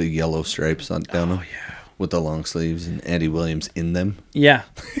sleeves with the yellow stripes on down them. Yeah. With the long sleeves and Andy Williams in them. Yeah,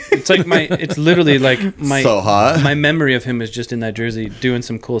 it's like it's literally like my So hot. my memory of him is just in that jersey doing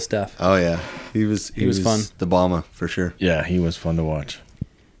some cool stuff. Oh yeah. He was fun. The bomber for sure. Yeah, he was fun to watch.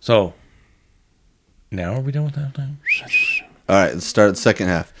 So, now are we done with that time? All right, let's start the second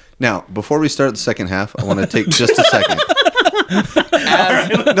half. Now, before we start the second half, I want to take just a second.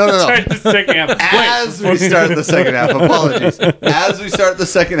 No. The second half. As we start the second half, apologies. As we start the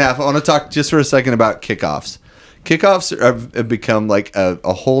second half, I want to talk just for a second about kickoffs. Kickoffs have become like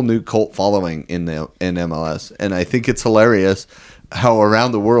a whole new cult following in MLS, and I think it's hilarious how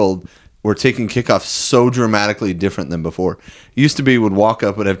around the world we're taking kickoffs so dramatically different than before. It used to be would walk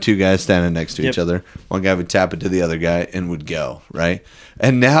up, would have two guys standing next to each other. One guy would tap it to the other guy and would go, right?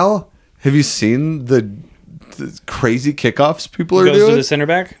 And now, have you seen the crazy kickoffs people are Goes doing? to the center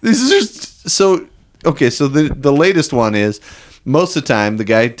back. This is just so okay. So the latest one is most of the time the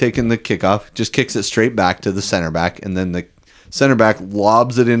guy taking the kickoff just kicks it straight back to the center back, and then the center back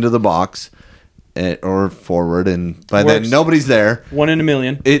lobs it into the box or forward, and by then Works. nobody's there. 1 in a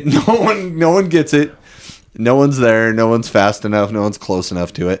million. No one gets it. No one's there. No one's fast enough. No one's close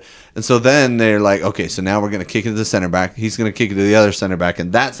enough to it. And so then they're like, okay, so now we're going to kick it to the center back. He's going to kick it to the other center back,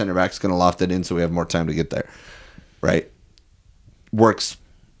 and that center back's going to loft it in so we have more time to get there. Right? Works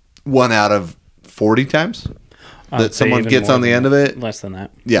 1 out of 40 times that someone gets on the end of it. Less than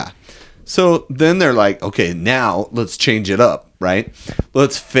that. Yeah. So then they're like, okay, now let's change it up, right?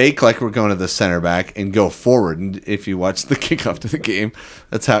 Let's fake like we're going to the center back and go forward. And if you watch the kickoff to the game,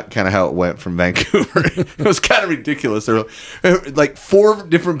 that's how it went from Vancouver. It was kind of ridiculous. There were like 4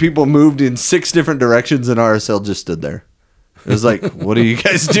 different people moved in 6 different directions, and RSL just stood there. It was like, what are you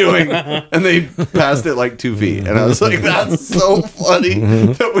guys doing? And they passed it like 2 feet. And I was like, that's so funny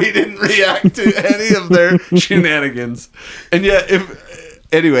that we didn't react to any of their shenanigans. And yet,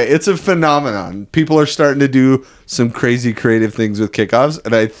 anyway, it's a phenomenon. People are starting to do some crazy creative things with kickoffs,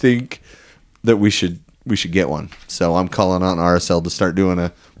 and I think that we should get one. So I'm calling on RSL to start doing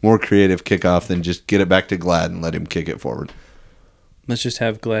a more creative kickoff than just get it back to Glad and let him kick it forward. Let's just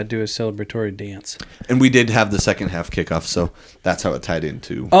have Glad do a celebratory dance. And we did have the second half kickoff, so that's how it tied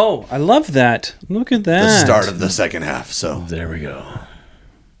into Oh, I love that. Look at that. the start of the second half. So There we go.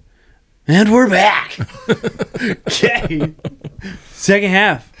 And we're back. Okay. Second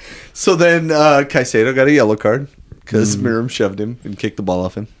half. So then Caicedo got a yellow card because Miram shoved him and kicked the ball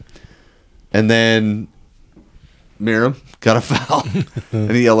off him. And then Miram got a foul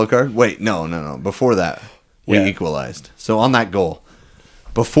and a yellow card. Wait, no. Before that, we equalized. So on that goal,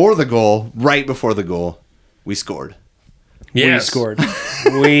 right before the goal, we scored. Yes.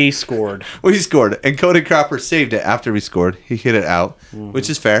 We scored. We scored. And Cody Cropper saved it after we scored. He hit it out, which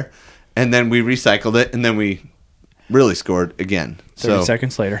is fair. And then we recycled it, and then we really scored again. 30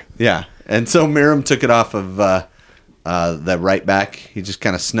 seconds later. Yeah. And so Miram took it off of the right back. He just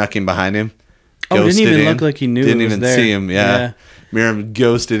kind of snuck in behind him. Oh, didn't ghosted even in. look like he knew Didn't it was even there. see him. Yeah. Miram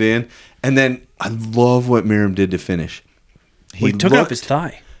ghosted in. And then I love what Miram did to finish. He took it off his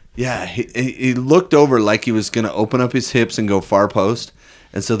thigh. Yeah, he looked over like he was going to open up his hips and go far post.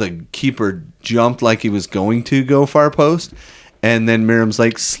 And so the keeper jumped like he was going to go far post. And then Miram's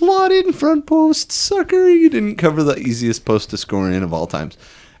like, slot in front post, sucker. You didn't cover the easiest post to score in of all times.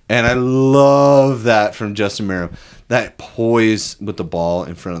 And I love that from Justin Miram. That poise with the ball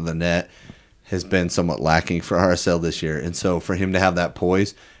in front of the net has been somewhat lacking for RSL this year. And so for him to have that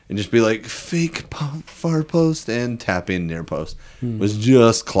poise and just be like, fake far post and tap in near post was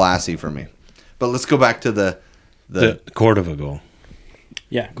just classy for me. But let's go back to the The Cordova goal.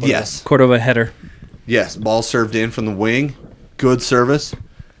 Yeah. Yes. Cordova header. Yes, ball served in from the wing. Good service.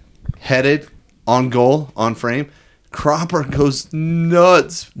 Headed, on goal, on frame. Cropper goes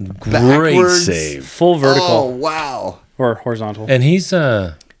nuts. Great Backwards. save. Full vertical. Oh, wow. Or horizontal. And he's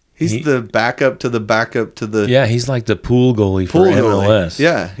the backup to the yeah, he's like the pool goalie for pool MLS. goalie.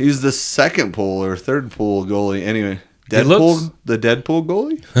 Yeah, he's the second pool or third pool goalie. Anyway, He looks- the Deadpool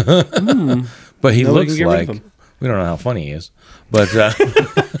goalie? But he Nobody looks can get rid of like him. we don't know how funny he is, but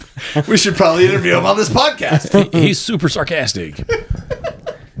We should probably interview him on this podcast. he's super sarcastic.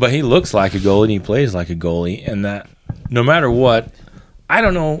 But he looks like a goalie and he plays like a goalie, and that no matter what, I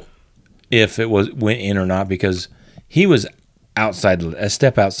don't know if it went in or not because he was a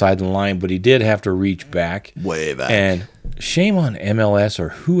step outside the line, but he did have to reach back. Way back. And shame on MLS or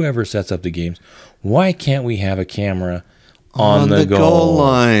whoever sets up the games. Why can't we have a camera on the goal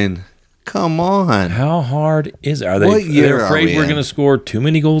line? Come on. How hard is it? Are What year they're are afraid we we're in? going to score too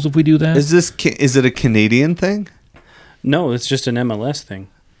many goals if we do that? Is it a Canadian thing? No, it's just an MLS thing.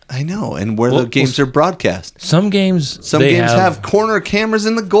 I know, and where Well, the games are broadcast. Some games Some they games have corner cameras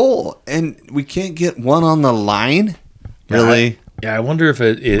in the goal, and we can't get one on the line. Really? Yeah, I wonder if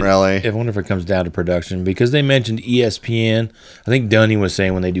it Really? I wonder if it comes down to production because they mentioned ESPN. I think Dunny was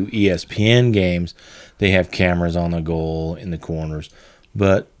saying when they do ESPN games, they have cameras on the goal in the corners.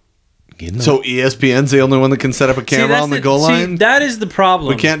 But So ESPN's the only one that can set up a camera on the goal line? That is the problem.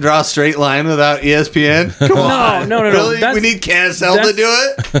 We can't draw a straight line without ESPN? Come on. No. Really? That's- We need KSL to do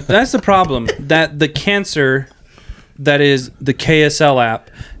it? That's the problem. That the cancer that is the KSL app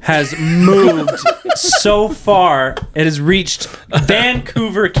has moved so far. It has reached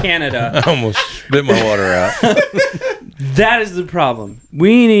Vancouver, Canada. I almost spit my water out. That is the problem.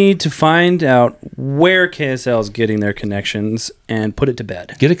 We need to find out where KSL is getting their connections and put it to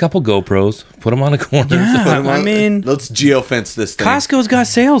bed. Get a couple GoPros, put them on the corner. Yeah, I mean, Let's geofence this thing. Costco's got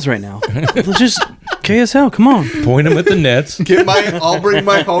sales right now. Let's just KSL. Come on. Point them at the nets. I'll bring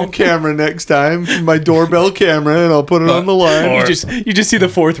my home camera next time, my doorbell camera, and I'll put it on the line. Or- You just see the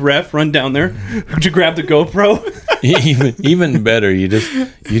fourth ref run down there to grab the GoPro. even better, you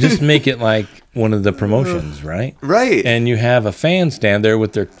just make it like one of the promotions, right? Right. And you have a fan stand there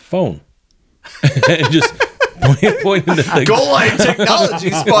with their phone, and just pointing at the Goal line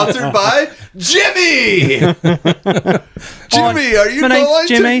technology sponsored by Jimmy. Jimmy, are you My goal name's line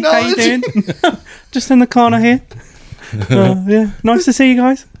Jimmy. How you technology? doing? Just in the corner here. Yeah, nice to see you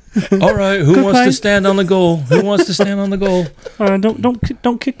guys. All right, who Good wants to play. stand on the goal? Who wants to stand on the goal?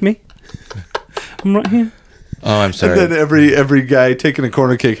 Don't kick me. I'm right here. Oh, I'm And sorry. then every guy taking a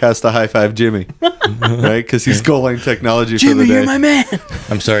corner kick has to high five Jimmy, right? Because he's goal line technology for the Jimmy, day. you're my man.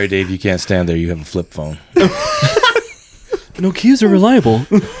 I'm sorry, Dave. You can't stand there. You have a flip phone. No keys are reliable.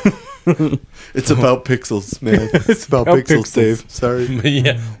 It's about pixels, man. It's about pixels, pixels. Dave. Sorry. But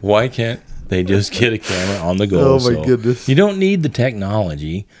yeah, why can't they just get a camera on the goal? Oh, my goodness. You don't need the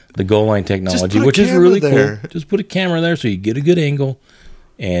technology, the goal line technology, put a which is camera really there. cool. Just put a camera there so you get a good angle,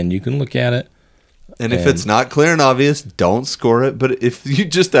 and you can look at it. And if it's not clear and obvious, don't score it. But if you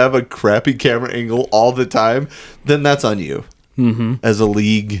just have a crappy camera angle all the time, then that's on you as a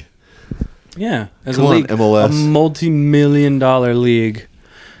league. Yeah, as Come a on, league, MLS. a multi-million-dollar league,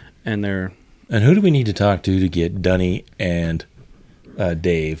 and they're And who do we need to talk to get Dunny and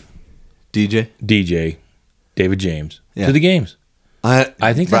David James Yeah. to the games? I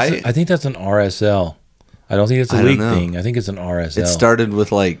think that's right? I think that's an RSL. I don't think it's a I don't league know. thing. I think it's an RSL. It started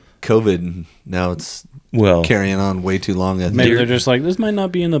with like COVID, and now it's well. carrying on way too long. I think. maybe Dear- they're just like, this might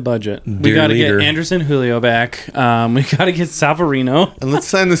not be in the budget. We Dear got to leader. get Anderson Julio back. We got to get Savarino. And let's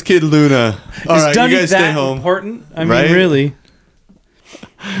sign this kid Luna. All Is right, Dunny you guys that stay home. important? I mean, Right? really.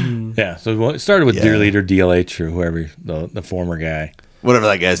 Yeah, so it started with Yeah. Dear Leader DLH or whoever the former guy Whatever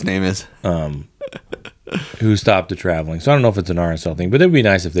that guy's name is. who stopped the traveling. So I don't know if it's an RSL thing, but it'd be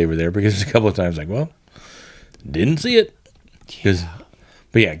nice if they were there because a couple of times like, well, didn't see it.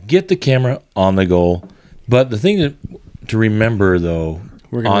 But yeah, get the camera on the goal. But the thing to remember though,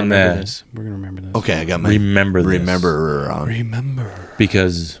 We're gonna on remember that, this. We're gonna remember this. Okay, I got my remember this. remember on. Remember.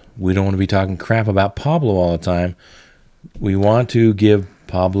 Because we don't want to be talking crap about Pablo all the time. We want to give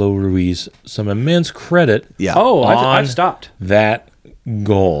Pablo Ruiz some immense credit Yeah. Oh, On- I've stopped. that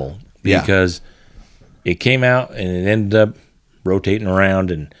goal Yeah. because it came out and it ended up rotating around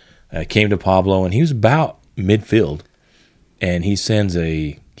and came to Pablo and he was about midfield and he sends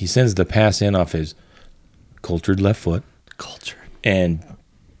the pass in off his cultured left foot Culture. and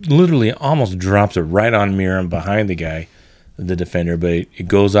literally almost drops it right on Miram behind the guy, the defender, but it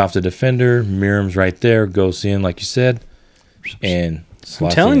goes off the defender. Miram's right there, goes in like you said, and I'm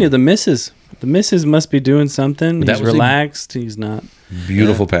slots telling in. you, the misses. The missus must be doing something. But that He's was a- relaxed. He's not.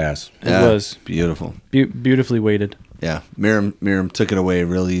 Beautiful pass. It was beautiful. beautifully weighted. Yeah, Miriam took it away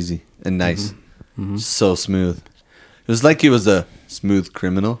real easy and nice. So smooth. It was like he was a smooth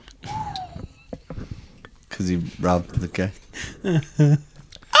criminal because he robbed the guy.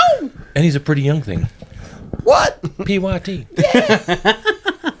 And he's a pretty young thing. What? PYT.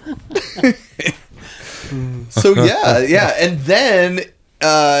 So yeah, and then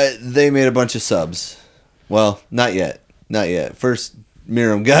they made a bunch of subs. Well, not yet. First,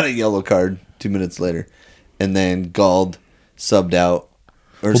 Miriam got a yellow card 2 minutes later, and then Gald subbed out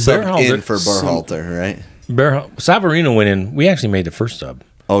or subbed in for Berhalter, right? Savarino went in. We actually made the first sub.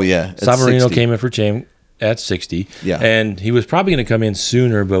 Oh yeah, Savarino came in for Chang at 60. Yeah. And he was probably going to come in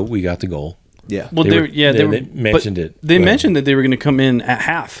sooner, but we got the goal. Yeah. Well, they mentioned it. They mentioned that they were going to come in at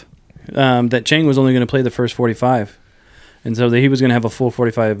half. That Chang was only going to play the first 45, and so that he was going to have a full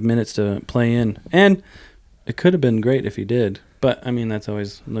 45 minutes to play in. And it could have been great if he did, but I mean that's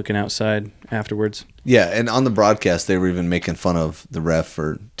always looking outside afterwards. Yeah, and on the broadcast they were even making fun of the ref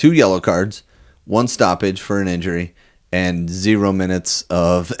for 2 yellow cards, 1 stoppage for an injury, and 0 minutes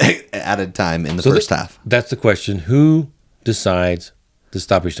of added time in the first half. That's the question. Who decides the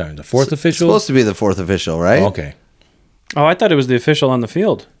stoppage time? The fourth official? It's supposed to be the 4th official, right? Okay. Oh, I thought it was the official on the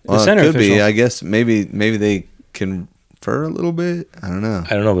field, the center it could official. be. I guess maybe they confer a little bit. I don't know.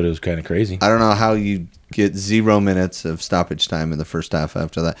 I don't know, but it was kind of crazy. I don't know how you get 0 minutes of stoppage time in the first half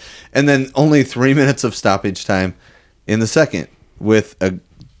after that, and then only 3 minutes of stoppage time in the second with a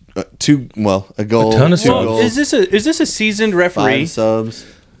goal. A ton of subs. Well, is this a seasoned referee? 5 subs.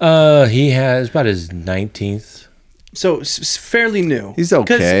 He has about his 19th. So fairly new. He's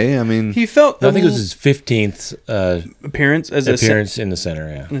okay. I mean, he felt. I think it was his 15th appearance as appearance in the center.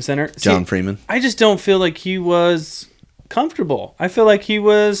 Yeah. in the center. John Freeman. I just don't feel like he was comfortable. I feel like he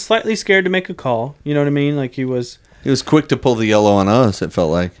was slightly scared to make a call. You know what I mean? Like he was. He was quick to pull the yellow on us. It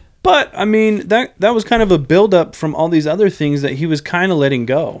felt like. But I mean that was kind of a build up from all these other things that he was kind of letting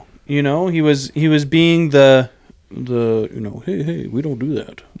go. You know, he was being the hey, we don't do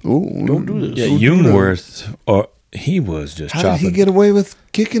that. Ooh, Don't do this. Yeah, Jungwirth, he was just How chopping. did he get away with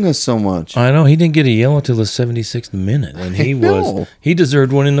kicking us so much? I know he didn't get a yellow till the 76th minute, and he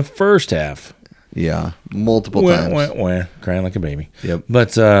deserved one in the first half. Yeah, multiple Wah, times. wah, wah, crying like a baby. Yep.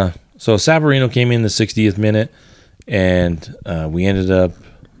 But so Savarino came in the 60th minute, and we ended up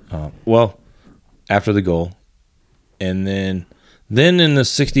after the goal, and then in the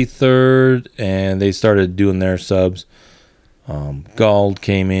 63rd, and they started doing their subs. Gald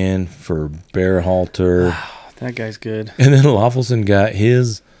came in for Berhalter. That guy's good. And then Loffelson got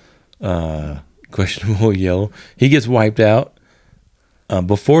his questionable yellow. He gets wiped out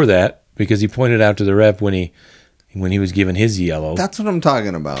before that because he pointed out to the ref when he was given his yellow. That's what I'm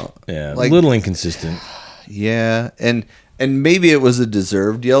talking about. Yeah, like, a little inconsistent. Yeah, and maybe it was a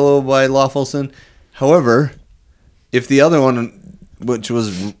deserved yellow by Loffelson. However, if the other one, which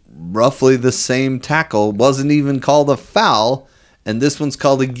was roughly the same tackle, wasn't even called a foul, and this one's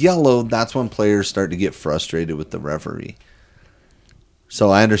called a yellow, that's when players start to get frustrated with the referee. So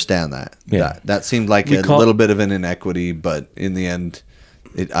I understand that. Yeah. That seemed like a little bit of an inequity, but in the end,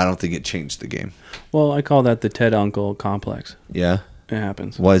 I don't think it changed the game. Well, I call that the Ted Uncle complex. Yeah? It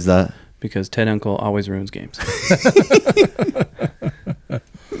happens. Why is that? Because Ted Uncle always ruins games.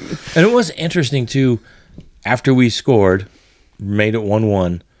 And it was interesting, too, after we scored, made it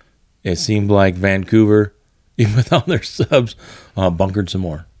 1-1, it seemed like Vancouver, even with all their subs, bunkered some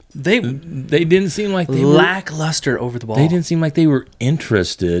more. They didn't seem like they lackluster over the ball. They didn't seem like they were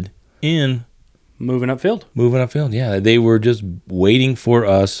interested in moving upfield. Yeah, they were just waiting for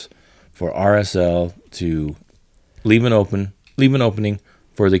us, for RSL to leave an opening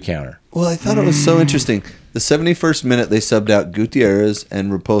for the counter. Well, I thought it was so interesting. The 71st minute, they subbed out Gutierrez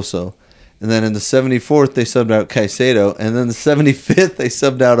and Raposo. And then in the 74th, they subbed out Caicedo. And then the 75th, they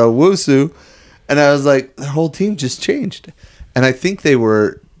subbed out Owusu. And I was like, the whole team just changed. And I think they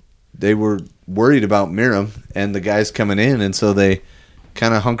were worried about Miriam and the guys coming in. And so they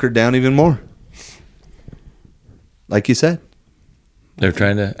kind of hunkered down even more. Like you said. They're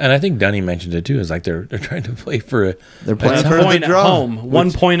trying to, and I think Dunny mentioned it too. Is like they're trying to play for a. They're playing for point the at draw. home.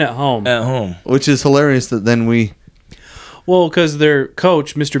 1 point at home. At home, which is hilarious that then we. Well, because their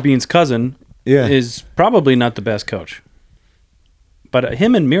coach, Mr. Bean's cousin, is probably not the best coach. But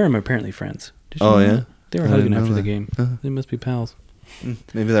him and Miriam are apparently friends. Did you know that? They were hugging after the game. They must be pals.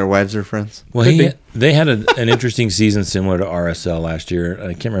 Maybe their wives are friends. Well, they had an interesting season similar to RSL last year.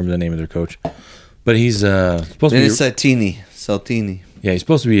 I can't remember the name of their coach, but he's supposed to be Saltini. Yeah, he's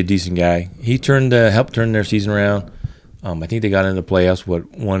supposed to be a decent guy. He helped turn their season around. I think they got into the playoffs.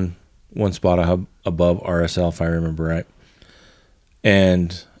 one spot above RSL, if I remember right.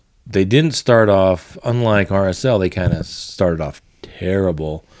 And they didn't start off, unlike RSL, they kind of started off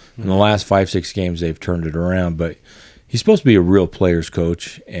terrible. In the last 5-6 games, they've turned it around. But he's supposed to be a real players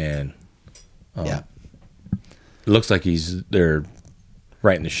coach, and it looks like they're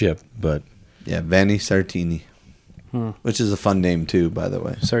righting the ship. But Vanni Sartini, which is a fun name too, by the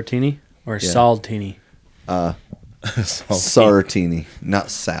way. Sartini or Saltini? Sartini,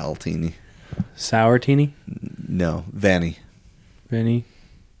 not Saltini. Sourtini? No, Vanni. Vanny?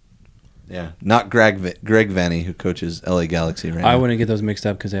 Yeah, not Greg Vanny, who coaches LA Galaxy right now. I wouldn't get those mixed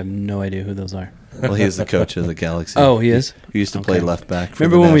up because I have no idea who those are. Well, he is the coach of the Galaxy. Oh, he is? He used to play left back.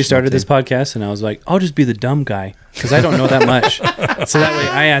 Remember when we started this podcast and I was like, I'll just be the dumb guy because I don't know that much. So that way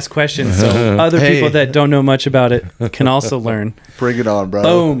I ask questions so other people that don't know much about it can also learn. Bring it on, bro.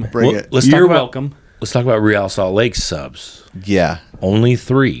 Boom. Bring it. You're welcome. Let's talk about Real Salt Lake subs. Yeah. Only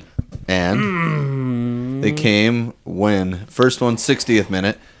 3. And they came when first one 60th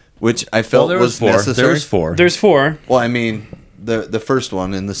minute, which I felt was 4. necessary. There's 4. Well, I mean, the first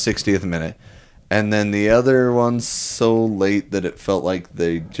one in the 60th minute. And then the other one's so late that it felt like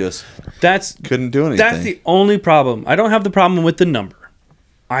they just couldn't do anything. That's the only problem. I don't have the problem with the number.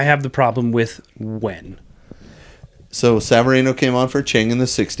 I have the problem with when. So Savarino came on for Ching in the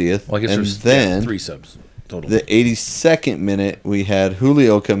 60th. Well, I guess and there's then 3 subs total. The 82nd minute, we had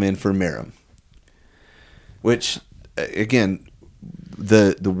Julio come in for Miram. Which, again,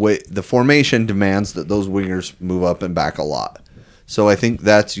 the formation demands that those wingers move up and back a lot. So I think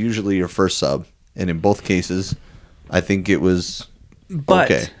that's usually your first sub. And in both cases, I think it was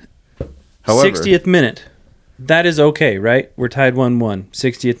okay. However, 60th minute. That is okay, right? We're tied 1-1.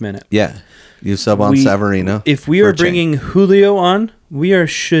 60th minute. Yeah. You sub on Savarino. If we are bringing Julio on, we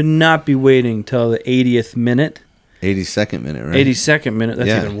should not be waiting till the 80th minute. 82nd minute, right? 82nd minute.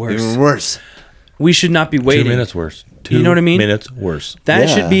 That's even worse. Even worse. We should not be waiting. 2 minutes worse. You know what I mean? 2 minutes worse. That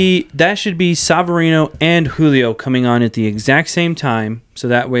should be Savarino and Julio coming on at the exact same time, so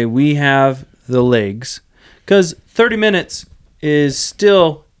that way we have the legs. Because 30 minutes is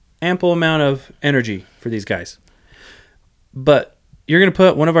still ample amount of energy for these guys. But you're going to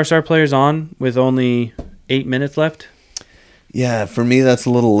put one of our star players on with only 8 minutes left? Yeah, for me that's a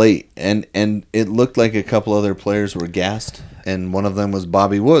little late. And it looked like a couple other players were gassed. And one of them was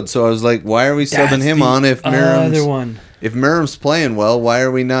Bobby Wood. So I was like, why are we subbing him on if Miram's playing well? Why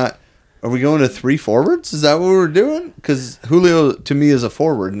are we not? Are we going to 3 forwards? Is that what we're doing? Because Julio, to me, is a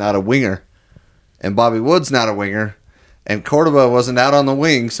forward, not a winger. And Bobby Wood's not a winger. And Cordova wasn't out on the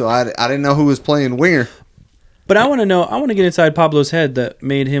wing, so I didn't know who was playing winger. But I want to get inside Pablo's head that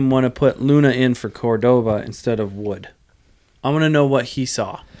made him want to put Luna in for Cordova instead of Wood. I want to know what he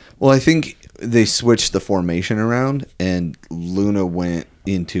saw. Well, I think they switched the formation around, and Luna went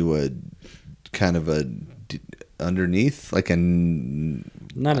into a kind of a underneath, like a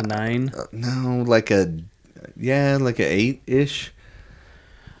not a 9. No, like a 8-ish.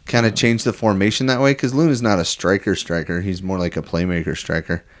 Kind of changed the formation that way because Luna's not a striker. He's more like a playmaker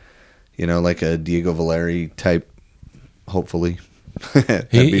striker. You know, like a Diego Valeri type. Hopefully,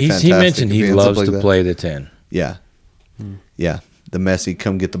 he mentioned he loves to play the 10. Yeah, yeah. The Messi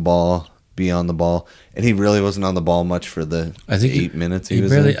come get the ball, be on the ball, and he really wasn't on the ball much for the 8 minutes he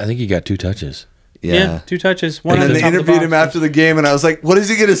was in. I think he got 2 touches. Yeah. 2 touches. And then they interviewed him after the game, and I was like, what is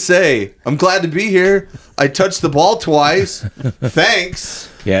he going to say? I'm glad to be here. I touched the ball twice. Thanks.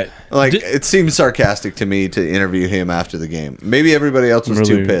 Yeah. It seems sarcastic to me to interview him after the game. Maybe everybody else was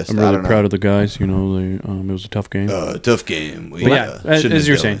too pissed. I'm really proud of the guys. You know, it was a tough game. Tough game. As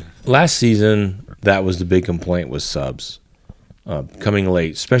you're saying. Last season, that was the big complaint was subs. Coming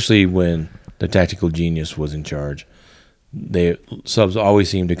late, especially when the tactical genius was in charge. Subs always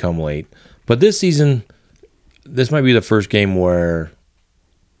seem to come late. But this season, this might be the first game where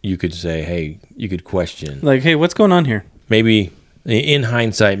you could say, hey, you could question. Like, hey, what's going on here? Maybe, in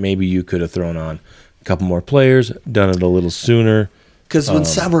hindsight, maybe you could have thrown on a couple more players, done it a little sooner. Because when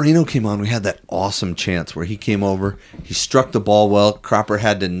Savarino came on, we had that awesome chance where he came over, he struck the ball well, Cropper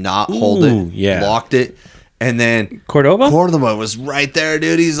had to not hold it, blocked it. And then Cordova was right there,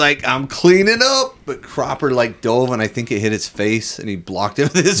 dude. He's like, I'm cleaning up. But Cropper dove, and I think it hit his face, and he blocked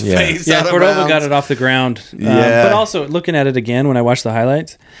it with his face. Yeah, Cordova got it off the ground. Yeah. But also, looking at it again, when I watched the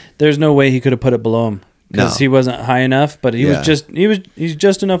highlights, there's no way he could have put it below him. Because he wasn't high enough, but he's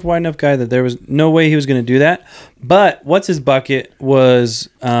just enough wide enough guy that there was no way he was going to do that. But what's his bucket was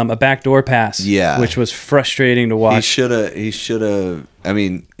a backdoor pass, which was frustrating to watch. He should have. I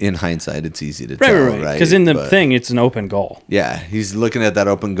mean, in hindsight, it's easy to tell, right? Because in the thing, it's an open goal. Yeah, he's looking at that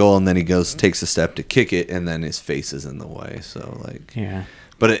open goal, and then he takes a step to kick it, and then his face is in the way. So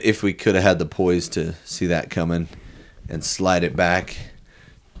But if we could have had the poise to see that coming and slide it back,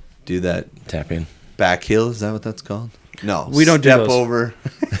 do that Tap in. back heel, is that what that's called? No, We don't do step those. over.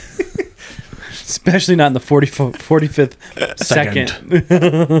 Especially not in the 45th second.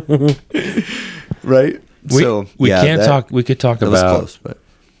 Right. We can't talk. We could talk That was about close, but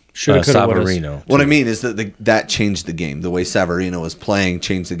Should have, could have, would have. Savarino. what I mean is that that changed the game. The way Savarino was playing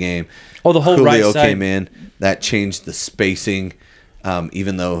changed the game. Oh, the whole Julio right side. came in. That changed the spacing.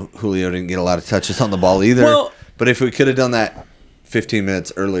 Even though Julio didn't get a lot of touches on the ball either. Well- but if we could have done that 15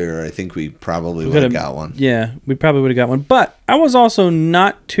 minutes earlier, I think we probably would have got one. Yeah, we probably would have got one. But I was also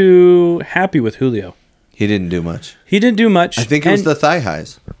not too happy with Julio. He didn't do much. He didn't do much. I think it was And the thigh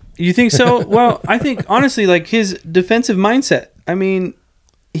highs. You think so? Well, I think, honestly, like his defensive mindset. I mean,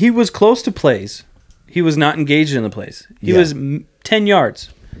 he was close to plays. He was not engaged in the plays. He Yeah. was 10 yards.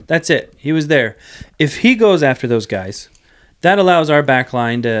 That's it. He was there. If he goes after those guys, that allows our back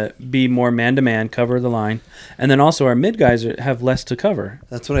line to be more man-to-man, cover the line. And then also our mid guys have less to cover.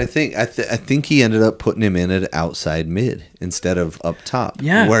 That's what I think. I think he ended up putting him in at outside mid instead of up top,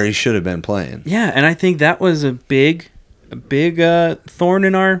 Yeah. where he should have been playing. Yeah, and I think that was a big thorn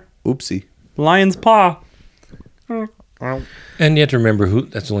in our Oopsie. lion's paw. And you have to remember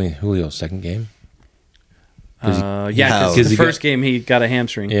that's only Julio's second game. Yeah, No. because 'Cause the he first game he got a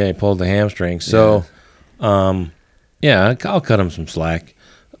hamstring. Yeah, he pulled the hamstring. So, I'll cut him some slack.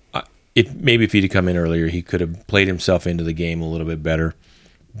 If he'd have come in earlier, he could have played himself into the game a little bit better.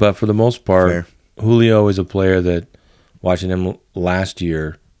 But for the most part, Fair. Julio is a player that, watching him last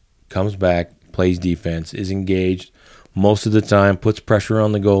year, comes back, plays defense, is engaged most of the time, puts pressure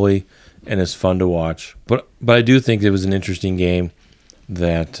on the goalie, and is fun to watch. But I do think it was an interesting game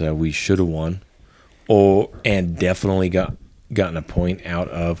that we should have won, and definitely gotten a point out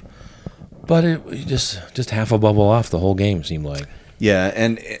of. But it just half a bubble off the whole game seemed like. Yeah,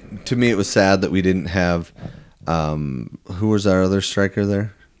 and to me it was sad that we didn't have. Who was our other striker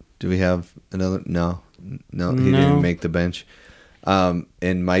there? Do we have another? No, he didn't make the bench,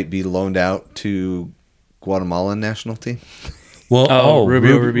 and might be loaned out to Guatemalan national team. Well,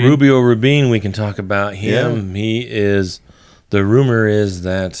 Rubio Rubin. Rubio Rubin, we can talk about him. Yeah. He is. The rumor is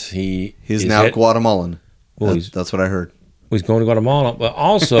that he's now Guatemalan. Well, that's what I heard. He's going to Guatemala, but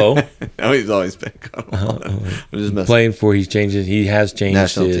also No, he's always been Guatemalan. playing for. He has changed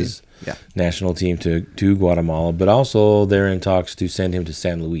National his team. national team to Guatemala, but also they're in talks to send him to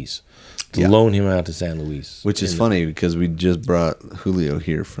San Luis, to loan him out to San Luis. Which is funny because we just brought Julio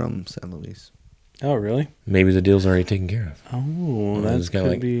here from San Luis. Oh, really? Maybe the deal's already taken care of. Oh, that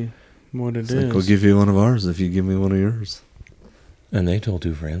could be what it is. Like, we'll give you one of ours if you give me one of yours. And they told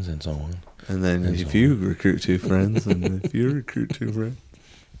two friends and so on. And then if you recruit two friends, and if you recruit two friends.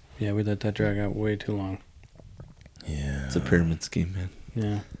 Yeah, we let that drag out way too long. Yeah. It's a pyramid scheme, man.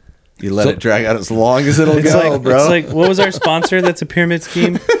 Yeah. You let it drag out as long as it'll go, bro. It's like, what was our sponsor that's a pyramid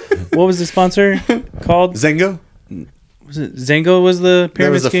scheme? What was the sponsor called? Zengo? Was it Zango was the pyramid That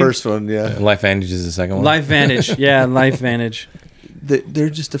was the scheme? first one, yeah. Life Vantage is the second one. Life Vantage. Yeah, Life Vantage. They're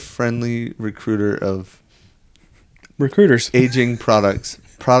just a friendly recruiter of Recruiters. aging products.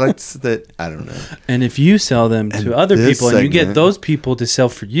 Products that, I don't know. And if you sell them to And other this people and you get segment- those people to sell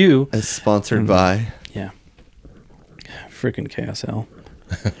for you, As sponsored by yeah. Freaking KSL.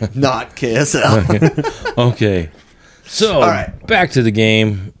 not KSL. Okay. So, All right. back to the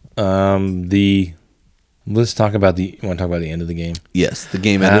game. Let's talk about you want to talk about the end of the game? Yes, the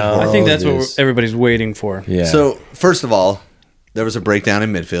game ended. Oh, I think that's it what is. everybody's waiting for. Yeah. So, first of all, there was a breakdown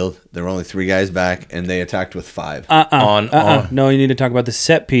in midfield. There were only 3 guys back, and they attacked with 5. On- No, you need to talk about the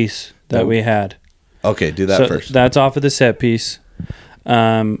set piece that we had. Okay, do that So first. that's off of the set piece.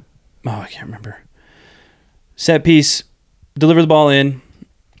 I can't remember. Set piece, deliver the ball in,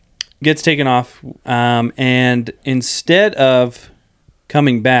 gets taken off, and instead of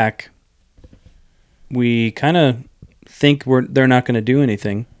coming back, we kind of think they're not going to do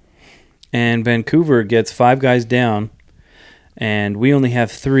anything, and Vancouver gets 5 guys down, and we only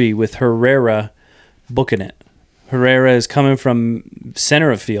have 3 with Herrera booking it. Herrera is coming from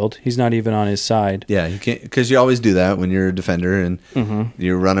center of field. He's not even on his side. Yeah, you can't, because you always do that when you're a defender and Mm-hmm.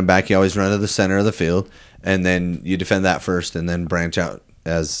 you're running back. You always run to the center of the field, and then you defend that first, and then branch out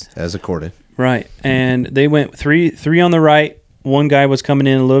as accorded. Right. And they went three on the right. One guy was coming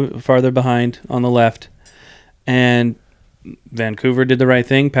in a little bit farther behind on the left. And Vancouver did the right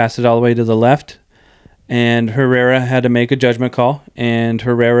thing, passed it all the way to the left. And Herrera had to make a judgment call. And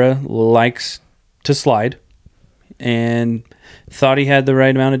Herrera likes to slide and thought he had the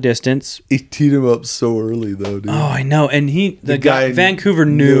right amount of distance. He teed him up so early, though, dude. Oh, I know. And the guy guy Vancouver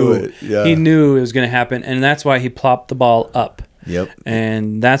knew knew it, yeah. He knew it was going to happen. And that's why he plopped the ball up. Yep.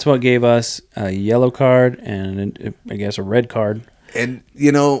 And that's what gave us a yellow card and I guess a red card. And,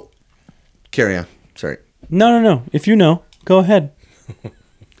 carry on. Sorry. No. If you know, go ahead. I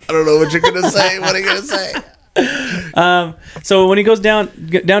don't know what you're going to say. What are you going to say? So when he goes down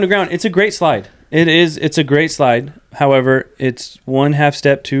to ground, it's a great slide. It's a great slide. However, it's 1/2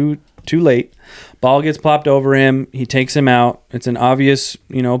 step too late. Ball gets plopped over him. He takes him out. It's an obvious,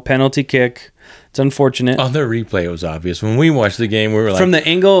 penalty kick. It's unfortunate. On the replay, it was obvious. When we watched the game, we were like... From the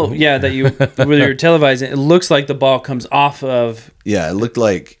angle, that where you're televising, it looks like the ball comes off of... Yeah, it looked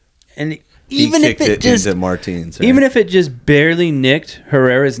like And he even if kicked it just... into Martinez. Right? Even if it just barely nicked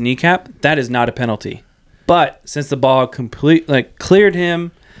Herrera's kneecap, that is not a penalty. But since the ball cleared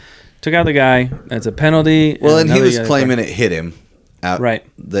him, took out the guy, that's a penalty. Well, and he was claiming it hit him. Right.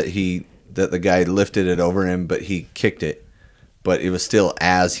 That the guy lifted it over him, but he kicked it. But it was still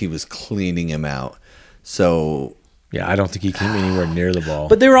as he was cleaning him out. So... Yeah, I don't think he came anywhere near the ball.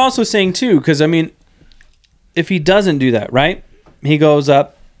 But they were also saying, too, because, if he doesn't do that, right? He goes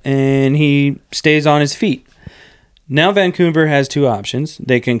up and he stays on his feet. Now Vancouver has two options.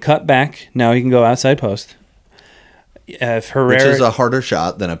 They can cut back. Now he can go outside post. If Herrera... Which is a harder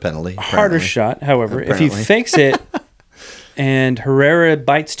shot than a penalty. Harder shot, however. If he fakes it... And Herrera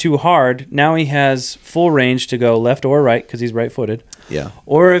bites too hard. Now he has full range to go left or right because he's right-footed. Yeah.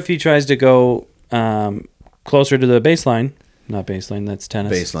 Or if he tries to go closer to the baseline, not baseline, that's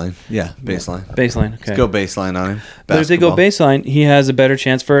tennis. Baseline. Yeah, baseline. Baseline. Okay. Let's go baseline on him. But if they go baseline, he has a better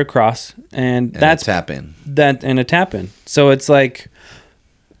chance for a cross, and that's a tap in. And a tap in. So it's like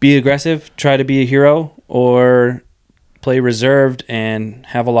be aggressive, try to be a hero, or play reserved and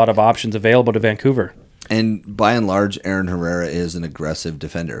have a lot of options available to Vancouver. And by and large, Aaron Herrera is an aggressive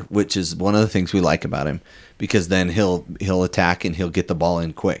defender, which is one of the things we like about him, because then he'll attack and he'll get the ball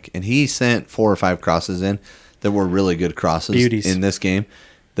in quick. And he sent 4 or 5 crosses in that were really good crosses in this game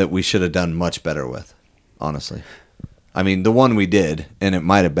that we should have done much better with, honestly. The one we did, and it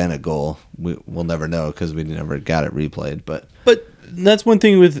might have been a goal. We'll never know because we never got it replayed. But that's one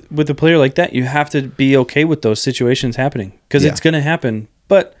thing with a player like that. You have to be okay with those situations happening because it's going to happen.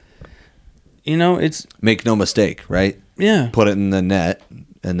 But... it's... Make no mistake, right? Yeah. Put it in the net,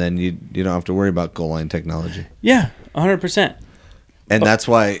 and then you don't have to worry about goal line technology. Yeah, 100%. And that's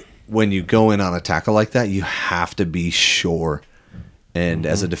why when you go in on a tackle like that, you have to be sure. And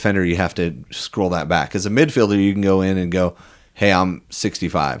as a defender, you have to scroll that back. As a midfielder, you can go in and go, hey, I'm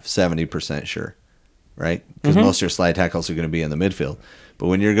 65, 70% sure, right? Because most of your slide tackles are going to be in the midfield. But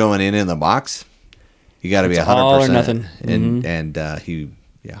when you're going in the box, you got to be 100%. All or nothing. And he...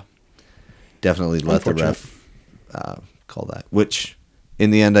 definitely let the ref call that, which in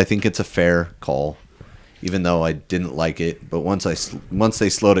the end I think it's a fair call, even though I didn't like it. But once they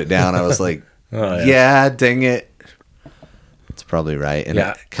slowed it down, I was like, yeah, dang it, it's probably right, and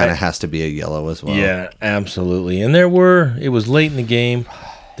it kind of has to be a yellow as well. Yeah, absolutely. And it was late in the game.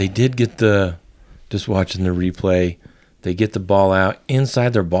 They did get just watching the replay, they get the ball out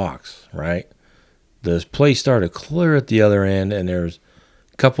inside their box, right? The play started clear at the other end, and there's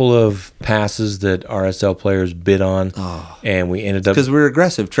couple of passes that RSL players bid on, and we ended up... Because we were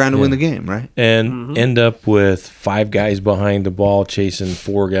aggressive, trying to win the game, right? And end up with 5 guys behind the ball, chasing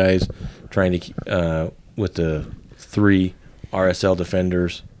 4 guys, trying to with the 3 RSL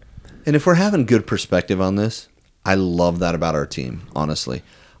defenders. And if we're having good perspective on this, I love that about our team, honestly.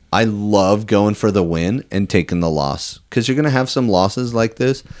 I love going for the win and taking the loss, because you're going to have some losses like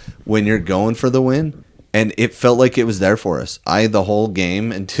this when you're going for the win. And it felt like it was there for us. The whole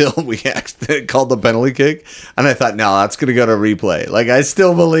game until we called the penalty kick. And I thought, no, that's going to go to replay. Like, I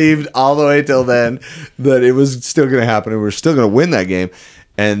still believed all the way till then that it was still going to happen and we were still going to win that game.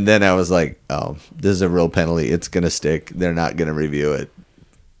 And then I was like, oh, this is a real penalty. It's going to stick. They're not going to review it.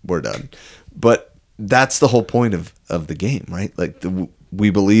 We're done. But that's the whole point of the game, right? Like, we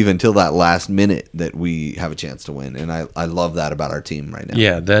believe until that last minute that we have a chance to win. And I love that about our team right now.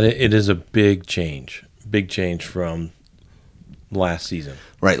 Yeah, that it is a big change. Big change from last season.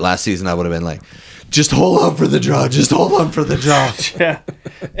 Right, last season I would have been like, just hold on for the draw. Just hold on for the draw. Yeah.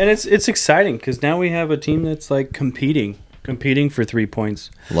 And it's exciting because now we have a team that's like competing for 3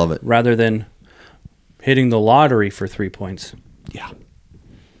 points. Love it. Rather than hitting the lottery for 3 points. Yeah.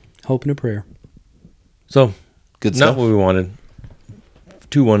 Hope and a prayer. So, good stuff. Not what we wanted.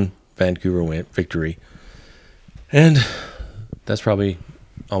 2-1 Vancouver victory. And that's probably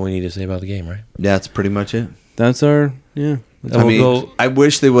all we need to say about the game, right? Yeah, that's pretty much it. That's our, yeah. I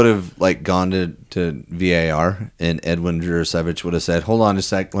wish they would have gone to VAR and Edwin Jurasevich would have said, hold on a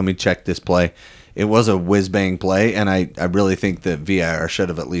sec, let me check this play. It was a whiz-bang play, and I really think that VAR should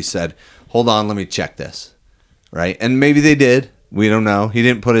have at least said, hold on, let me check this. right? And maybe they did. We don't know. He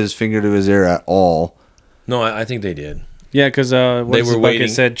didn't put his finger to his ear at all. No, I think they did. Yeah, because were the waiting. bucket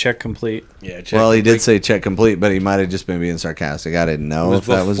said check complete. Yeah. Check Well, he did say check complete, but he might have just been being sarcastic. I didn't know if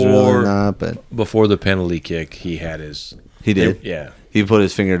that was real or not, but before the penalty kick, he had his. he did. Yeah. He put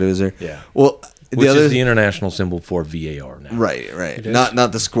his finger to his ear. Yeah. Well, Which is the international symbol for VAR now. right.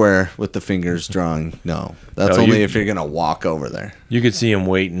 Not the square with the fingers drawing. No, that's No, only if you're gonna walk over there. You could see him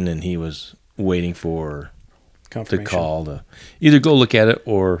waiting, and he was waiting for the Confirmation. call to either go look at it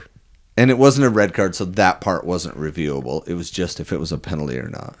or. And it wasn't a red card, so that part wasn't reviewable. It was just if it was a penalty or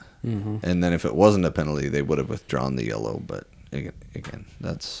not. Mm-hmm. And then if it wasn't a penalty, they would have withdrawn the yellow. But again,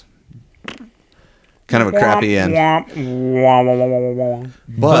 that's kind of a crappy end.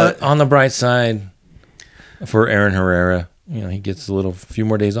 But on the bright side, for Aaron Herrera, he gets a few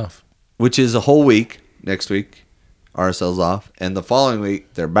more days off. Which is a whole week. Next week, RSL's off. And the following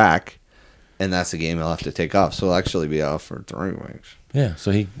week, they're back. And that's the game he'll have to take off. So he'll actually be off for 3 weeks. Yeah,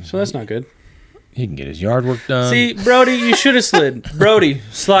 so that's not good. he can get his yard work done. See, Brody, you should have slid. Brody,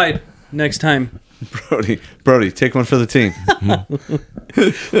 slide next time. Brody, take one for the team.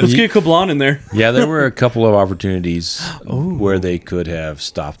 Let's get Kablan in there. Yeah, there were a couple of opportunities where they could have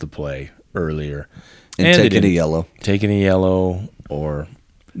stopped the play earlier. And they taking a didn't. yellow. Taking a yellow or...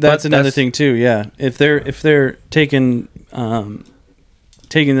 That's But another that's- thing too. Yeah, if they're taking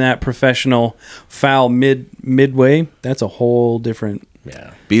that professional foul midway, that's a whole different.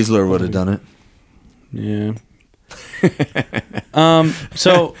 Yeah. Beasler would have done it. Yeah.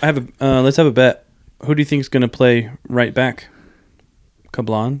 So I have let's have a bet. Who do you think is going to play right back?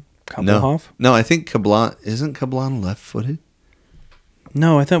 Kablan? Kappelhoff? No, I think isn't Kablan left-footed?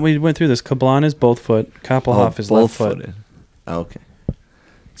 No, I thought we went through this. Kablan is both foot. Kappelhoff is left foot. both-footed. Oh, okay.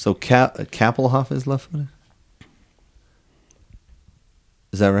 So Kappelhoff is left-footed?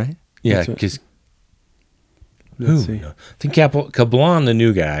 Is that right? Yeah, That's what- because... Let's see. I think Kablan, the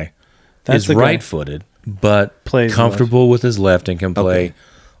new guy, That's is the guy. right-footed, but Plays comfortable with his left and can play Okay.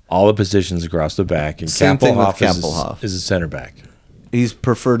 all the positions across the back. And Same thing with Kappelhoff is a center back. He's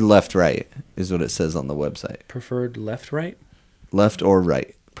preferred left-right, is what it says on the website. Preferred left, right? Left or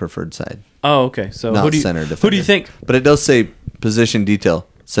right, preferred side. Oh, okay. So Not who do you center Who do defender. you think? But it does say position detail,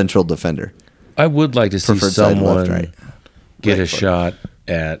 central defender. I would like to see Preferred side, someone left, right. get a Right foot. shot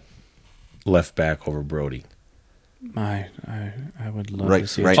at left back over Brody. I would love Right- to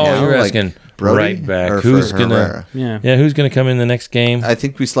see right it. now? Oh, you're like asking Brody right back. or Who's for gonna? Herrera? Yeah. Who's gonna come in the next game? I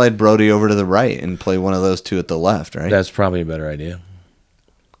think we slide Brody over to the right and play one of those two at the left, right? That's probably a better idea.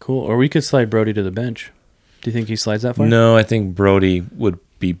 Cool. Or we could slide Brody to the bench. Do you think he slides that far? No, I think Brody would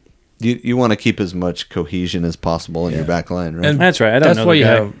be. You want to keep as much cohesion as possible in your back line, right? And That's right. I don't that's know why the you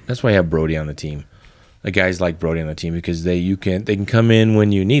guy. have. That's why you have Brody on the team. The guys like Brody on the team because they can come in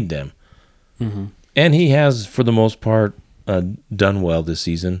when you need them, and he has for the most part done well this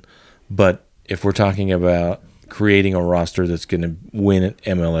season. But if we're talking about creating a roster that's going to win an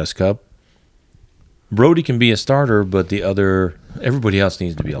MLS Cup, Brody can be a starter, but everybody else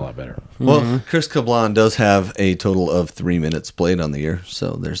needs to be a lot better. Well, Chris Kablan does have a total of 3 minutes played on the year,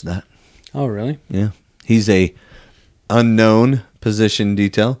 so there's that. Oh, really? Yeah, he's a unknown position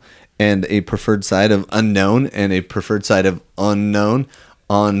detail and a preferred side of unknown and a preferred side of unknown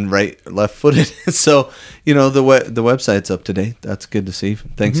on left footed. So the website's up to date. That's good to see.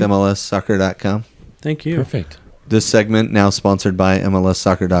 Thanks MLSsoccer.com. Thank you. Perfect. This segment now sponsored by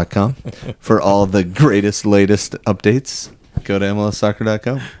MLSsoccer.com. For all the latest updates, go to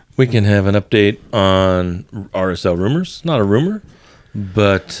MLSsoccer.com. We can have an update on RSL rumors. Not a rumor,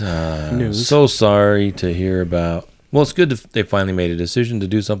 but News. so sorry to hear about. Well, it's good they finally made a decision to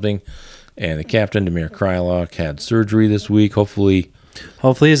do something, and the captain, Damir Krylock, had surgery this week. Hopefully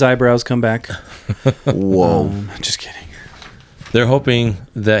Hopefully his eyebrows come back. Whoa. Just kidding. they're hoping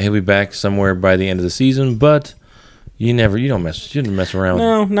that he'll be back somewhere by the end of the season, but you shouldn't mess around.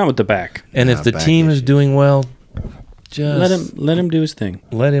 No, not with the back. And if the back team is issues. doing well, just Let him do his thing.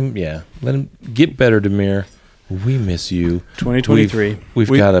 let him get better, Damir. We miss you. 2023. We've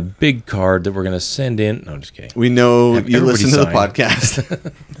got a big card that we're going to send in. No, I'm just kidding. We know Have you everybody listen to the sign.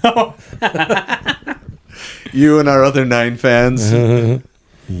 podcast. You and our other 9 fans.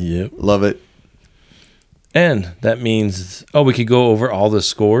 Yep. Love it. And that means, we could go over all the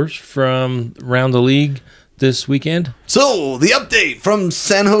scores from around the league this weekend. So, the update from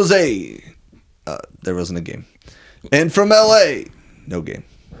San Jose. There wasn't a game. And from LA, no game.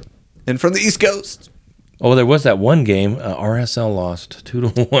 And from the East Coast, Oh, there was that one game. RSL lost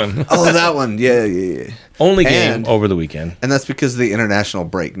 2-1. Oh, that one. Yeah. Only game over the weekend. And that's because of the international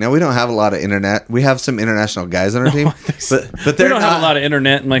break. Now, we don't have a lot of internet. We have some international guys on our team. But We don't have a lot of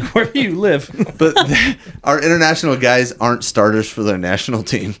internet. And like, where do you live? But our international guys aren't starters for their national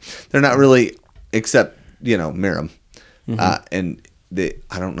team. They're not really, except, Miram. And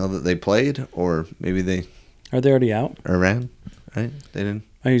I don't know that they played, or maybe they... Are they already out? Iran, right? They didn't...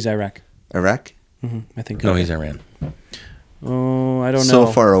 I use Iraq. Iraq? I think. No, he's Iran. Oh, I don't So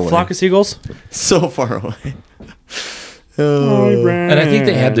know. far away. Flock of seagulls? So far away. And I think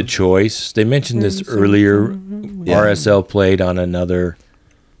they had the choice. They mentioned this earlier. RSL played on another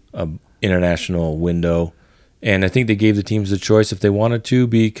international window. And I think they gave the teams the choice if they wanted to,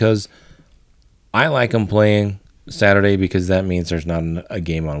 because I like them playing Saturday because that means there's not a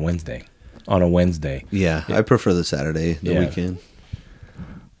game on Wednesday. On a Wednesday. Yeah, I prefer the Saturday, the weekend.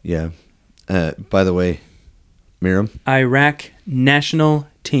 Yeah. By the way, Miram? Iraq national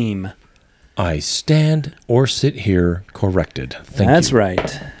team. I stand or sit here corrected. Thank you. That's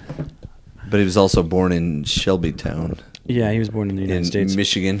right. But he was also born in Shelbytown. Yeah, he was born in the United States.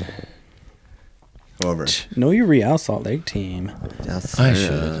 Michigan. However. Know your Real Salt Lake team. I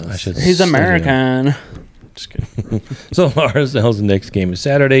should. He's American. Just kidding. So RSL's next game is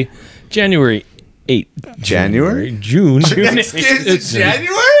Saturday, January 8th. June. It's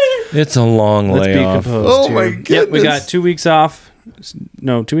January? It's a long Let's be layoff. composed. Oh, here. my goodness. Yep, we got 2 weeks off.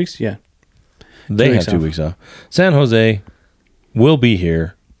 No, 2 weeks? Yeah. They 2 have weeks 2 off. weeks off. San Jose will be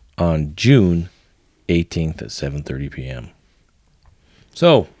here on June 18th at 7:30 p.m.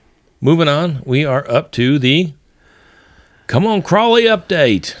 So, moving on, we are up to the Come On Crawley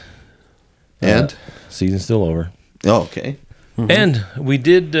update. And? Season's still over. Oh, okay. And we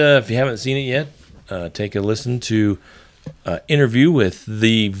did, if you haven't seen it yet, take a listen to interview with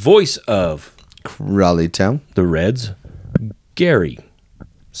the voice of Raleigh Town. the Reds, Gary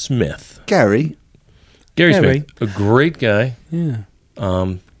Smith. Gary. Gary Gary. Smith, a great guy. Yeah.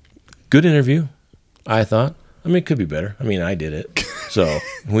 Good interview, I thought. I mean, it could be better. I mean, I did it, so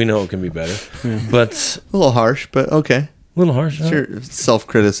we know it can be better. But A little harsh, but okay. a little harsh. Huh? Sure,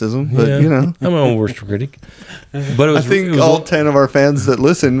 self-criticism, but, Yeah. I'm my own worst critic. But it was, I think it was all 10 of our fans that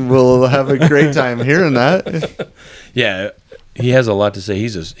listen will have a great time hearing that. yeah, he has a lot to say.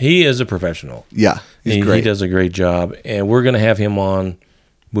 He is a professional. Yeah, he's He great. does a great job, and we're going to have him on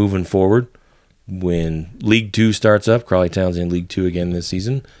moving forward when League Two starts up. Crawley Town's in League Two again this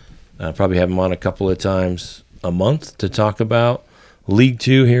season. Probably have him on a couple of times a month to talk about League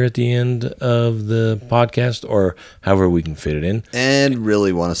Two here at the end of the podcast, or however we can fit it in. And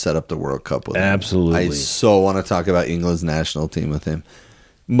really want to set up the World Cup with him. Absolutely. I so want to talk about England's national team with him.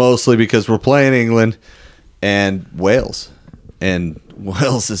 Mostly because we're playing England and Wales. And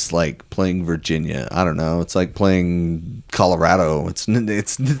Wales is like playing Virginia. I don't know. It's like playing Colorado.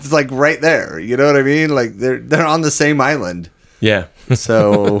 It's like right there. You know what I mean? Like they're on the same island. Yeah.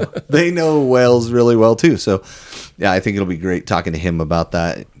 So they know Wales really well too. So yeah, I think it'll be great talking to him about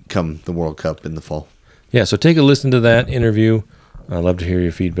that come the World Cup in the fall. Yeah, so take a listen to that interview. I'd love to hear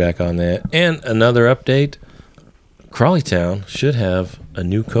your feedback on that. And another update, Crawley Town should have a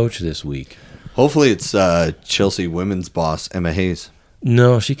new coach this week. Hopefully it's Chelsea women's boss, Emma Hayes.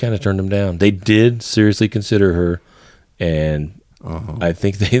 No, she kind of turned him down. They did seriously consider her, and I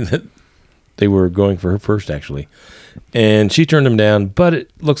think they were going for her first, actually. And she turned him down, but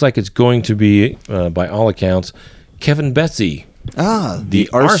it looks like it's going to be, by all accounts, Kevin Betsy. The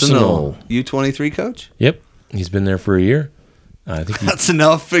Arsenal U23 coach? Yep, he's been there for a year. I think That's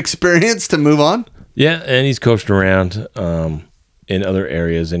enough experience to move on. Yeah, and he's coached around in other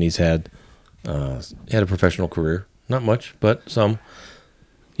areas, and he's had a professional career. Not much, but some.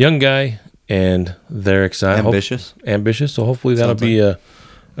 Young guy, and they're excited. Ambitious, so hopefully that'll be a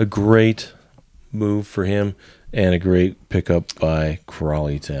great move for him and a great pickup by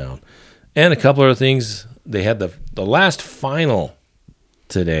Crawley Town. And a couple other things. They had the last final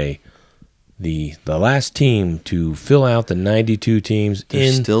today. The last team to fill out the 92 teams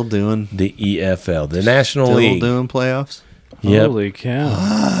They're still doing the EFL, the National League. Still doing playoffs? Yep. Holy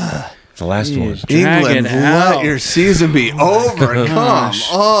cow. The last one. England, out. let your season be over. Come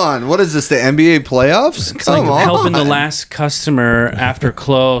on. What is this, the NBA playoffs? It's Come like on. helping the last customer after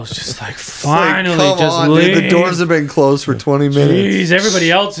close. Just like finally, Come just on, leave. dude, the doors have been closed for 20 minutes. Jeez, everybody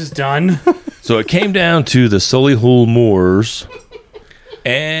else is done. So it came down to the Solihull Moors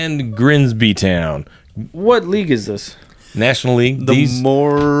and Grimsby Town. What league is this? National League. The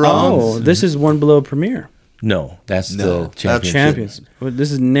Morons. Oh, this is one below Premier. No, that's No, the championship. Champions. Well,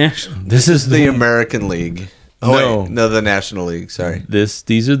 this is national. This is The American League. Oh, no, the National League. Sorry.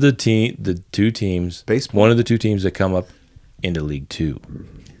 These are the two teams. Baseball. One of the two teams that come up into League 2.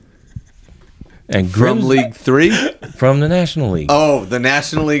 And From League 3? From the National League. Oh, the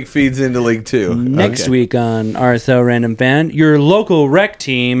National League feeds into League 2. Next week on RSL Random Fan, your local rec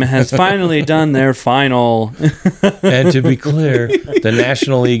team has finally done their final. And to be clear, the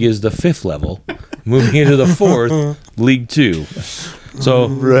National League is the 5th level, moving into the 4th, League 2. So,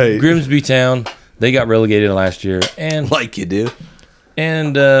 Right. Grimsby Town, they got relegated last year. And Like you do.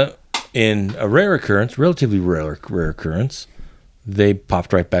 in a rare occurrence, relatively rare occurrence, they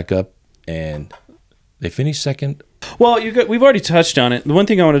popped right back up and they finished second. Well, we've already touched on it. The one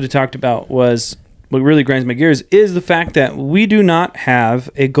thing I wanted to talk about was what really grinds my gears is the fact that we do not have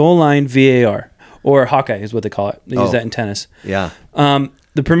a goal line VAR, or Hawkeye is what they call it. They use that in tennis. Yeah.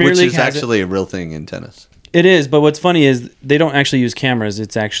 The Premier Which League is has actually a real thing in tennis. It is, but what's funny is they don't actually use cameras.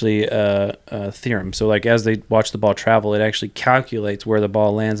 It's actually a theorem. So, like, as they watch the ball travel, it actually calculates where the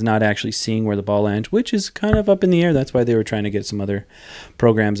ball lands, not actually seeing where the ball lands, which is kind of up in the air. That's why they were trying to get some other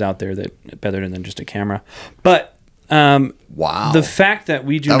programs out there that better than just a camera. But Wow. the fact that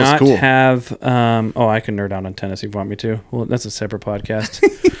we do That was not cool. have, I can nerd out on tennis if you want me to. Well, that's a separate podcast.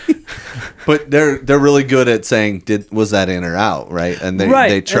 But they're really good at saying, was that in or out, right? And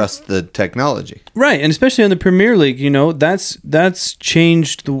they trust the technology. Right, and especially in the Premier League, that's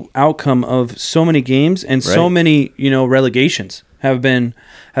changed the outcome of so many games, and so Right. many, relegations have been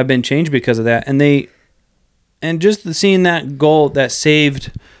changed because of that. And just seeing that goal, that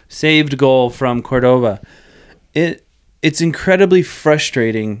saved goal from Cordova, it's incredibly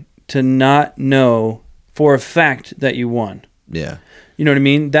frustrating to not know for a fact that you won. Yeah. You know what I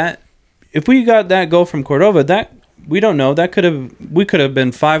mean? That if we got that goal from Cordova, that we don't know. We could have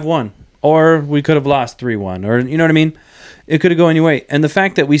been 5-1, or we could have lost 3-1, or you know what I mean? It could have gone any way. And the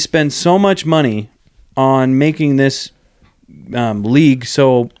fact that we spend so much money on making this league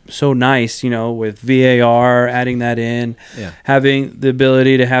so nice, with VAR, adding that in, having the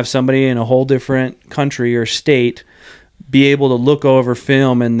ability to have somebody in a whole different country or state be able to look over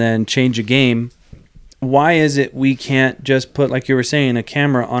film and then change a game. Why is it we can't just put, like you were saying, a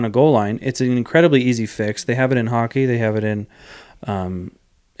camera on a goal line? It's an incredibly easy fix. They have it in hockey. They have it in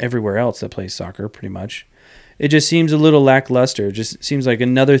everywhere else that plays soccer, pretty much. It just seems a little lackluster. It just seems like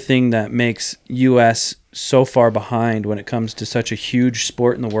another thing that makes U.S. so far behind when it comes to such a huge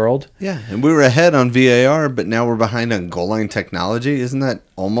sport in the world. Yeah, and we were ahead on VAR, but now we're behind on goal line technology. Isn't that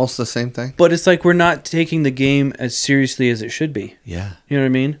almost the same thing? But it's like we're not taking the game as seriously as it should be. Yeah. You know what I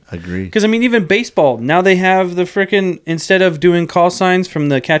mean? Agreed. Because, even baseball, now they have the freaking, instead of doing call signs from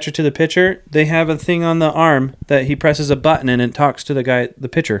the catcher to the pitcher, they have a thing on the arm that he presses a button and it talks to the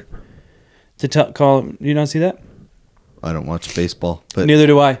pitcher to call him. You don't see that? I don't watch baseball, but Neither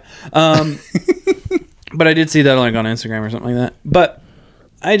do I. But I did see that on Instagram or something like that. But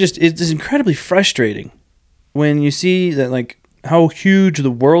it's incredibly frustrating when you see that, how huge the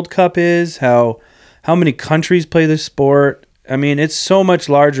World Cup is, how many countries play this sport. It's so much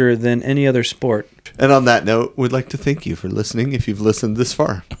larger than any other sport. And on that note, we'd like to thank you for listening if you've listened this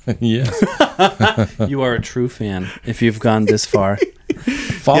far. Yes. You are a true fan if you've gone this far.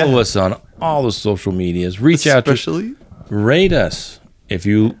 Follow us on all the social medias. Reach out to us. Rate us if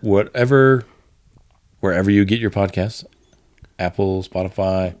you wherever you get your podcasts, Apple,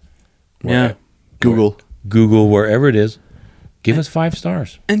 Spotify, Google, wherever it is. Give us 5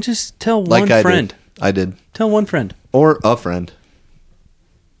 stars and just tell one friend. I did. Tell one friend or a friend.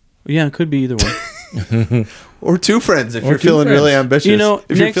 Yeah, it could be either one. Or 2 friends if you're feeling really ambitious.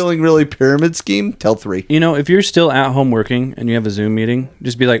 If you're feeling really pyramid scheme, tell 3. If you're still at home working and you have a Zoom meeting,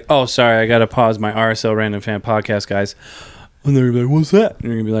 just be like, oh, sorry, I got to pause my RSL Random Fan podcast, guys. And they're going to be like, what's that? And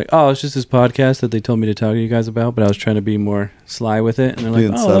you're going to be like, oh, it's just this podcast that they told me to talk to you guys about, but I was trying to be more sly with it. And they're like,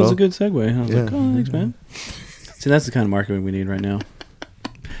 Being oh, subtle. that was a good segue. And I was like, oh, thanks, man. See, that's the kind of marketing we need right now.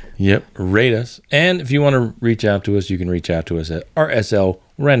 Yep, rate us. And if you want to reach out to us, you can reach out to us at RSL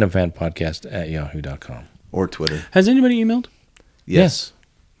Random Fan Podcast at yahoo.com. Or Twitter. Has anybody emailed? Yes.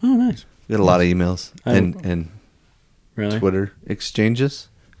 Oh, nice. We had a lot of emails and Really? Twitter exchanges.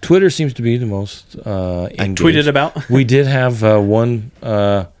 Twitter seems to be the most engaged. Tweeted about? We did have one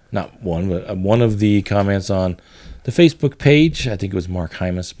of the comments on the Facebook page. I think it was Mark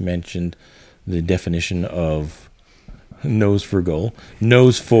Hymas mentioned the definition of nose for goal.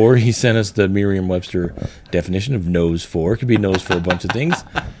 Nose for, he sent us the Merriam-Webster definition of nose for. It could be nose for a bunch of things.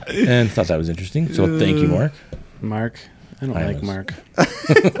 And thought that was interesting. So thank you, Mark. Mark. I don't like Mark.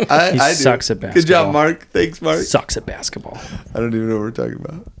 I sucks do. at basketball. Good job, Mark. Thanks, Mark. Sucks at basketball. I don't even know what we're talking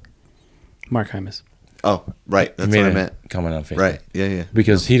about. Mark Hymas. Oh, right. That's what I meant. Comment on Facebook. Right. Yeah.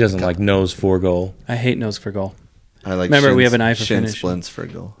 Because he doesn't like nose for goal. I hate nose for goal. I like. Remember, we have an eye for shin finish. splints for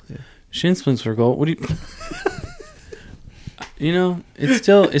goal. Yeah. Shin splints for goal. What do you? You know, it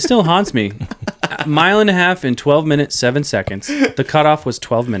still haunts me. A mile and a half in 12 minutes 7 seconds. The cutoff was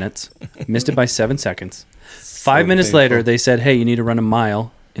 12 minutes. Missed it by 7 seconds. 5 minutes painful. later, they said, "Hey, you need to run a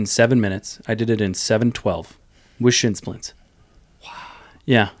mile in 7 minutes." I did it in 7:12 with shin splints. Wow.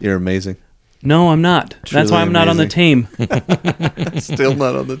 Yeah. You're amazing. No, I'm not. That's why Truly I'm not on the team. Still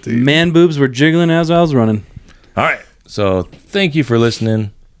not on the team. Man boobs were jiggling as I was running. All right. So thank you for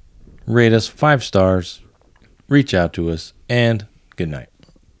listening. Rate us 5 stars. Reach out to us. And good night.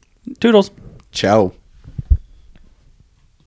 Toodles. Ciao.